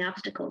 Overcome the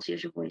obstacles,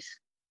 use your voice.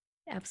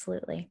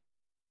 Absolutely.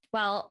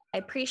 Well, I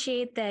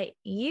appreciate that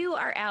you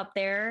are out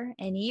there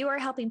and you are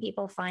helping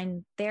people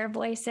find their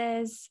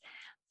voices,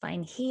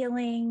 find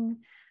healing,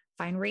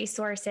 find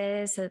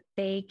resources so that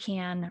they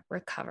can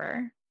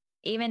recover,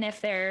 even if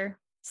they're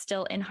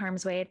still in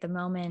harm's way at the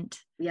moment.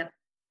 Yep.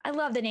 I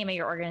love the name of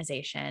your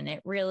organization.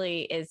 It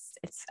really is.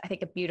 It's, I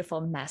think, a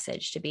beautiful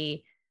message to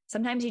be.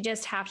 Sometimes you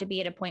just have to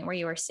be at a point where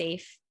you are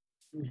safe,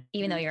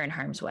 even though you're in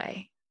harm's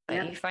way.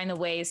 But you find the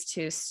ways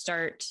to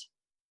start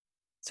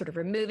sort of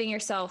removing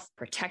yourself,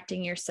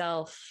 protecting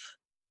yourself,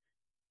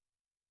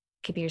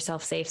 keeping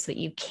yourself safe so that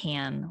you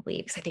can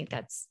leave. Because I think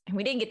and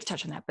we didn't get to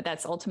touch on that, but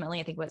that's ultimately,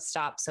 I think, what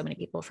stops so many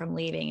people from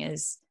leaving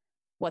is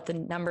what the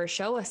numbers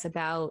show us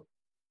about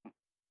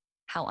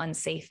how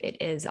unsafe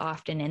it is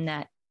often in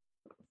that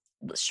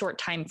short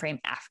time frame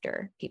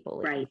after people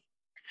leave. Right.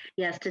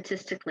 Yeah,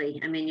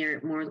 statistically, I mean,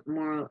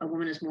 a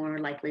woman is more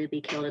likely to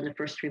be killed in the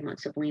first 3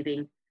 months of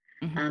leaving,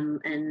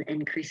 and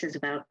increases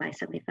about by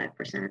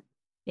 75%.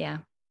 Yeah.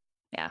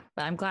 Yeah.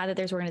 But I'm glad that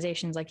there's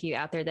organizations like you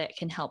out there that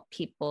can help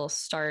people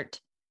start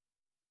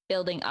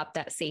building up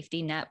that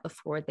safety net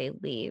before they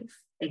leave.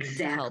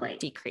 Exactly. To help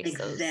decrease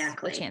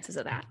the chances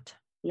of that.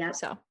 Yeah.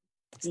 So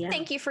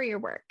thank you for your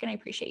work, and I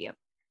appreciate you.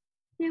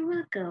 You're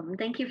welcome.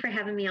 Thank you for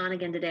having me on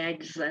again today.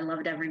 I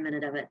loved every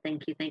minute of it.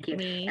 Thank you. Thank you.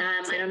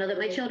 I don't know that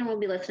my children will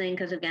be listening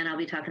because, again, I'll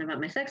be talking about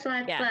my sex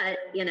life, but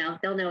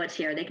they'll know it's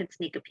here. They can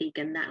sneak a peek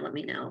and not let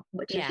me know,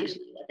 which is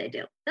usually what they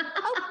do.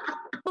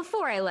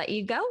 Before I let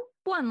you go,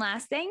 one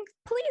last thing,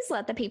 please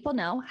let the people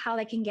know how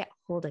they can get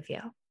hold of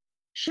you.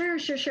 Sure.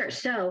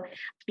 So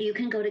you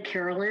can go to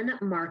Carolyn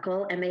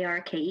Markel,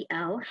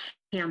 Markel,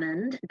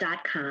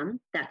 Hammond.com.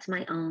 That's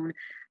my own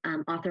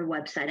author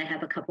website. I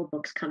have a couple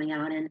books coming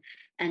out, and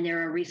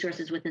there are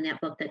resources within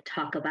that book that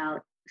talk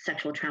about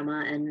sexual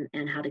trauma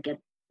and how to get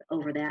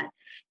over that.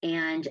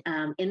 And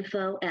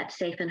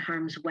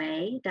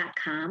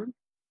info@safeinharmsway.com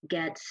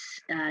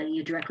gets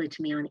you directly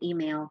to me on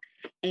email.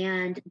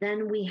 And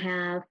then we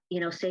have,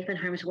 Safe in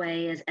Harm's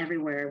Way is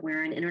everywhere.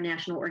 We're an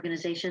international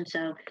organization,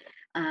 so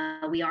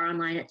we are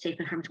online at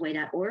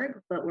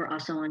safeinharmsway.org, but we're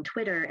also on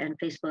Twitter and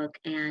Facebook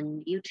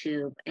and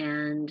YouTube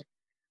and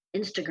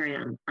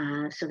Instagram,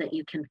 so that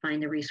you can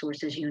find the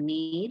resources you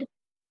need,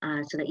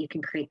 so that you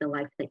can create the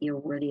life that you're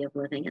worthy of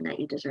living and that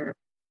you deserve.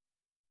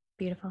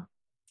 Beautiful.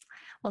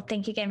 Well,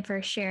 thank you again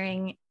for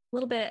sharing a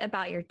little bit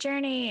about your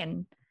journey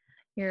and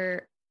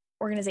your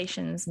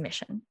organization's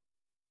mission.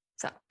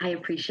 So I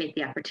appreciate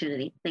the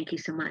opportunity. Thank you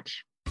so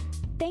much.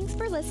 Thanks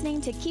for listening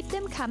to Keep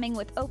Them Coming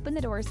with Open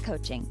the Doors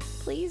Coaching.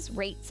 Please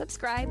rate,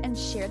 subscribe, and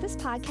share this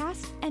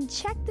podcast, and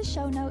check the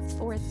show notes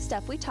for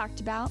stuff we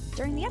talked about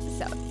during the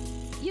episode.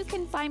 You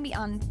can find me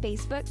on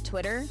Facebook,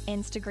 Twitter,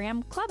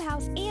 Instagram,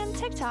 Clubhouse, and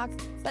TikTok,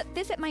 but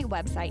visit my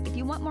website if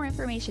you want more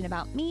information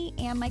about me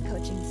and my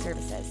coaching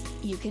services.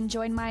 You can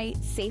join my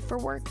Safe for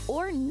Work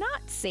or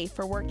Not Safe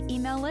for Work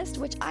email list,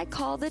 which I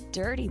call the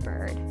Dirty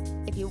Bird.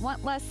 If you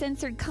want less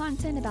censored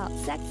content about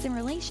sex and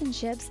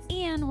relationships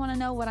and want to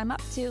know what I'm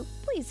up to,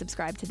 please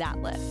subscribe to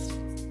that list.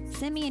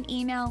 Send me an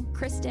email,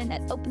 Kristen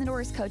at Open the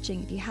Doors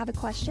Coaching, if you have a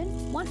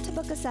question, want to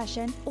book a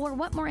session, or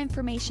want more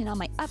information on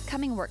my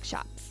upcoming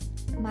workshops.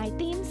 My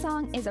theme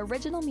song is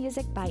original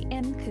music by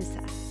M.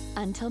 Kusa.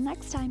 Until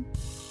next time.